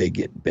them, they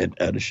get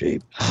bent out of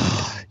shape.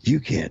 You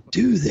can't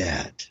do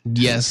that.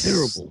 Yes.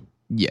 That's terrible.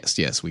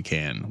 Yes, we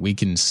can. We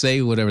can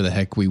say whatever the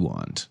heck we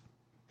want.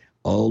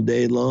 All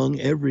day long,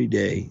 every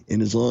day.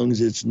 And as long as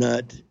it's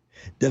not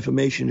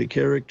defamation of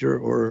character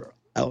or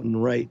out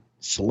and right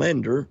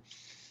slander,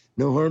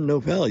 no harm, no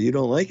foul. You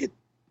don't like it?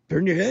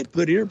 Turn your head,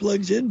 put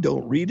earplugs in,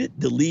 don't read it,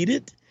 delete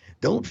it,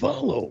 don't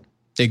follow.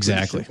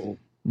 Exactly.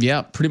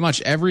 Yeah, pretty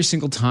much every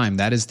single time.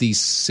 That is the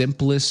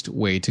simplest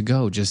way to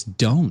go. Just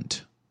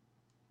don't.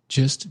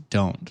 Just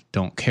don't.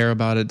 Don't care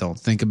about it. Don't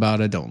think about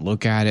it. Don't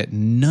look at it.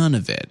 None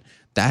of it.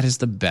 That is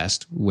the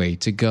best way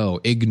to go.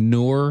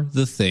 Ignore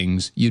the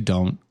things you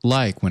don't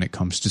like when it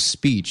comes to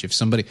speech. If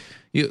somebody,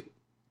 you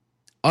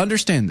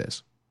understand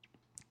this.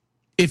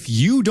 If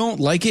you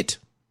don't like it,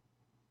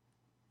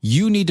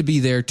 you need to be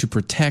there to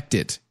protect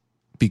it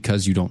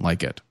because you don't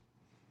like it.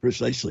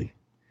 Precisely.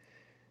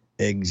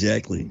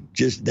 Exactly.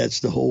 Just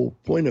that's the whole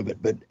point of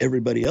it. But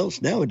everybody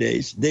else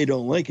nowadays, they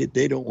don't like it.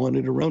 They don't want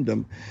it around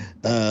them.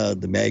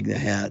 The MAGA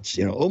hats,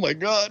 oh my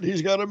God,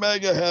 he's got a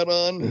MAGA hat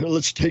on.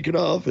 Let's take it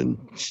off and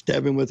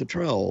stab him with a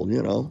trowel.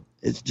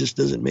 It just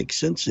doesn't make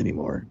sense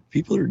anymore.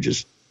 People are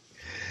just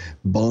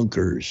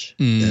bonkers.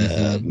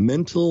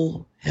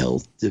 Mental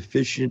health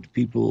deficient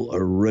people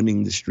are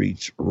running the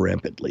streets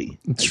rampantly.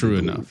 True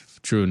enough.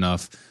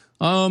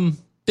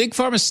 Big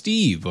Pharma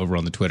Steve over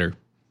on the Twitter.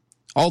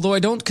 Although I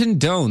don't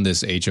condone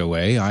this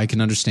HOA, I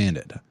can understand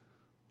it.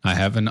 I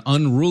have an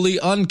unruly,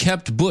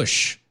 unkept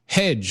bush,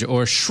 hedge,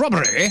 or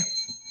shrubbery.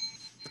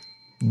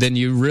 Then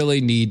you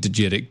really need to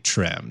get it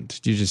trimmed.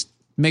 You just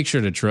make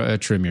sure to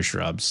trim your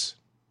shrubs.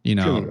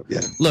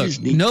 Look,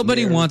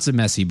 nobody wants a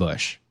messy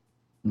bush.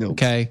 No.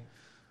 Okay?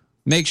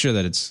 Make sure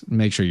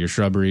your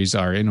shrubberies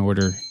are in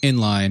order, in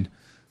line,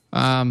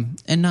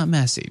 and not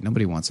messy.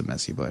 Nobody wants a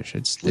messy bush.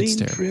 It's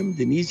terrible. Trimmed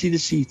and easy to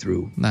see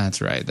through.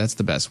 That's right. That's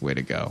the best way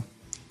to go.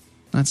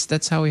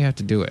 That's how we have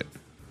to do it.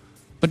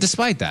 But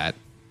despite that,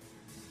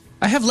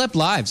 I have Lep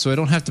live, so I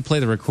don't have to play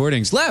the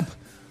recordings. Lep!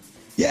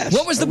 Yes.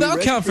 What was the bell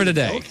count for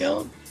today? Bell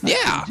count? Yeah.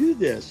 I can do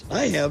this.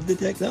 I have the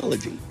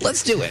technology.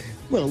 Let's do it.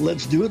 Well,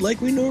 let's do it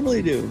like we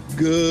normally do.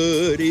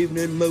 Good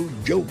evening,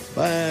 Mojo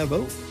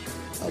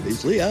 50.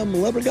 Obviously, I'm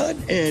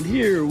Leprechaun, and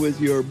here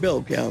with your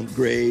bell count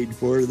grade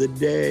for the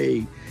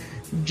day,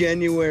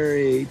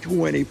 January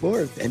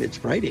 24th, and it's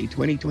Friday,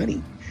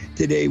 2020.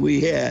 Today we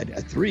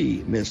had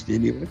 3 missed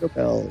innuendo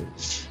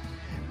bells.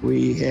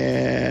 We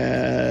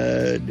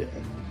had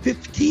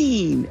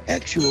 15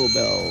 actual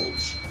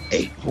bells,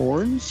 8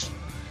 horns,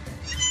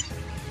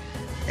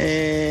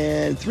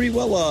 and 3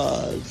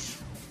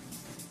 wah-wahs.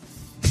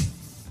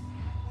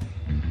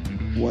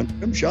 1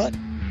 rim shot,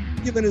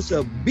 giving us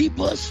a B+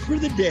 for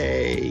the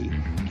day.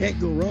 Can't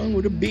go wrong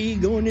with a B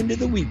going into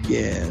the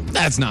weekend.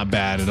 That's not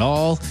bad at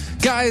all.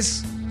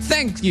 Guys,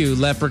 thank you,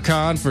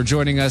 Leprechaun, for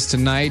joining us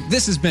tonight.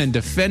 This has been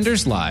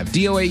Defenders Live,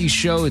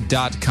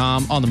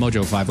 DOAEshow.com on the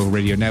Mojo 50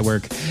 Radio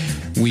Network.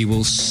 We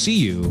will see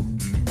you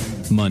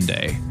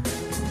Monday.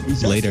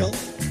 Later.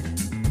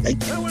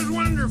 That was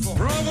wonderful.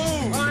 Bravo.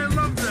 I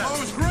loved that. Oh,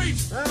 it was great.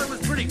 Well, it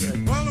was pretty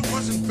good. Well, it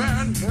wasn't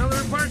bad. Well,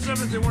 there were parts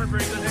of it that weren't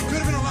very good. It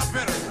could have been a lot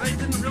better. I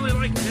didn't really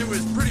like it. It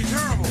was pretty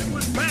terrible. It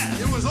was bad.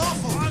 It was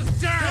awful. It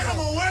was terrible. Get him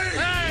away.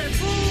 Hey,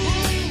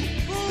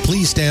 boo, boo, boo.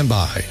 Please stand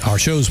by. Our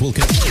shows will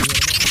continue.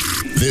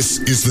 This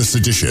is the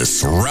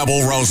seditious,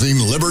 rabble-rousing,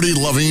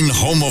 liberty-loving,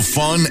 home of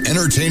fun,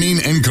 entertaining,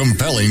 and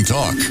compelling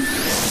talk.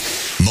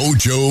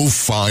 Mojo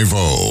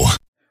 50.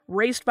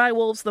 Raised by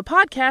Wolves, the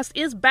podcast,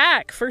 is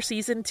back for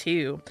Season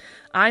 2.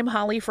 I'm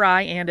Holly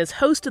Fry, and as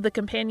host of the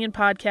companion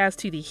podcast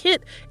to the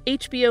hit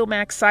HBO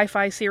Max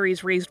sci-fi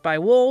series Raised by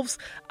Wolves,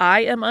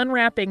 I am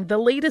unwrapping the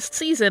latest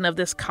season of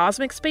this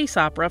cosmic space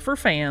opera for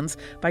fans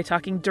by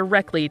talking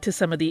directly to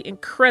some of the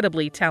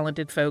incredibly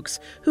talented folks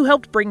who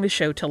helped bring the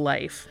show to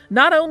life.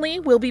 Not only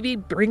will we be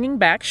bringing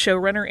back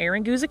showrunner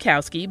Aaron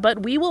Guzikowski,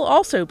 but we will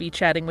also be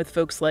chatting with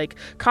folks like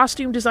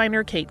costume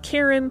designer Kate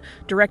Karen,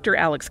 director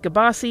Alex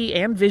Gabassi,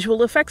 and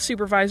visual effects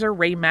supervisor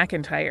Ray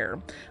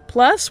McIntyre.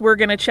 Plus, we're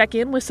going to check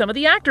in with some of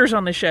the actors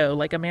on the show,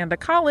 like Amanda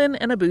Collin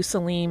and Abu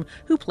Salim,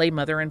 who play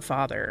mother and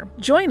father.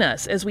 Join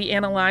us as we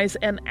analyze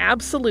an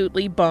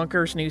absolutely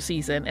bonkers new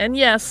season. And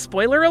yes,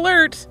 spoiler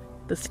alert,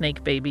 the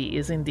snake baby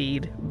is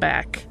indeed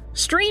back.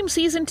 Stream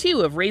Season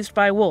 2 of Raised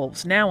by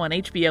Wolves now on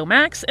HBO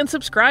Max, and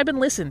subscribe and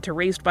listen to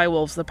Raised by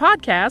Wolves the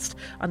podcast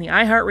on the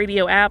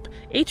iHeartRadio app,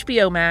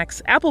 HBO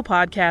Max, Apple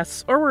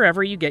Podcasts, or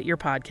wherever you get your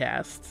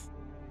podcasts.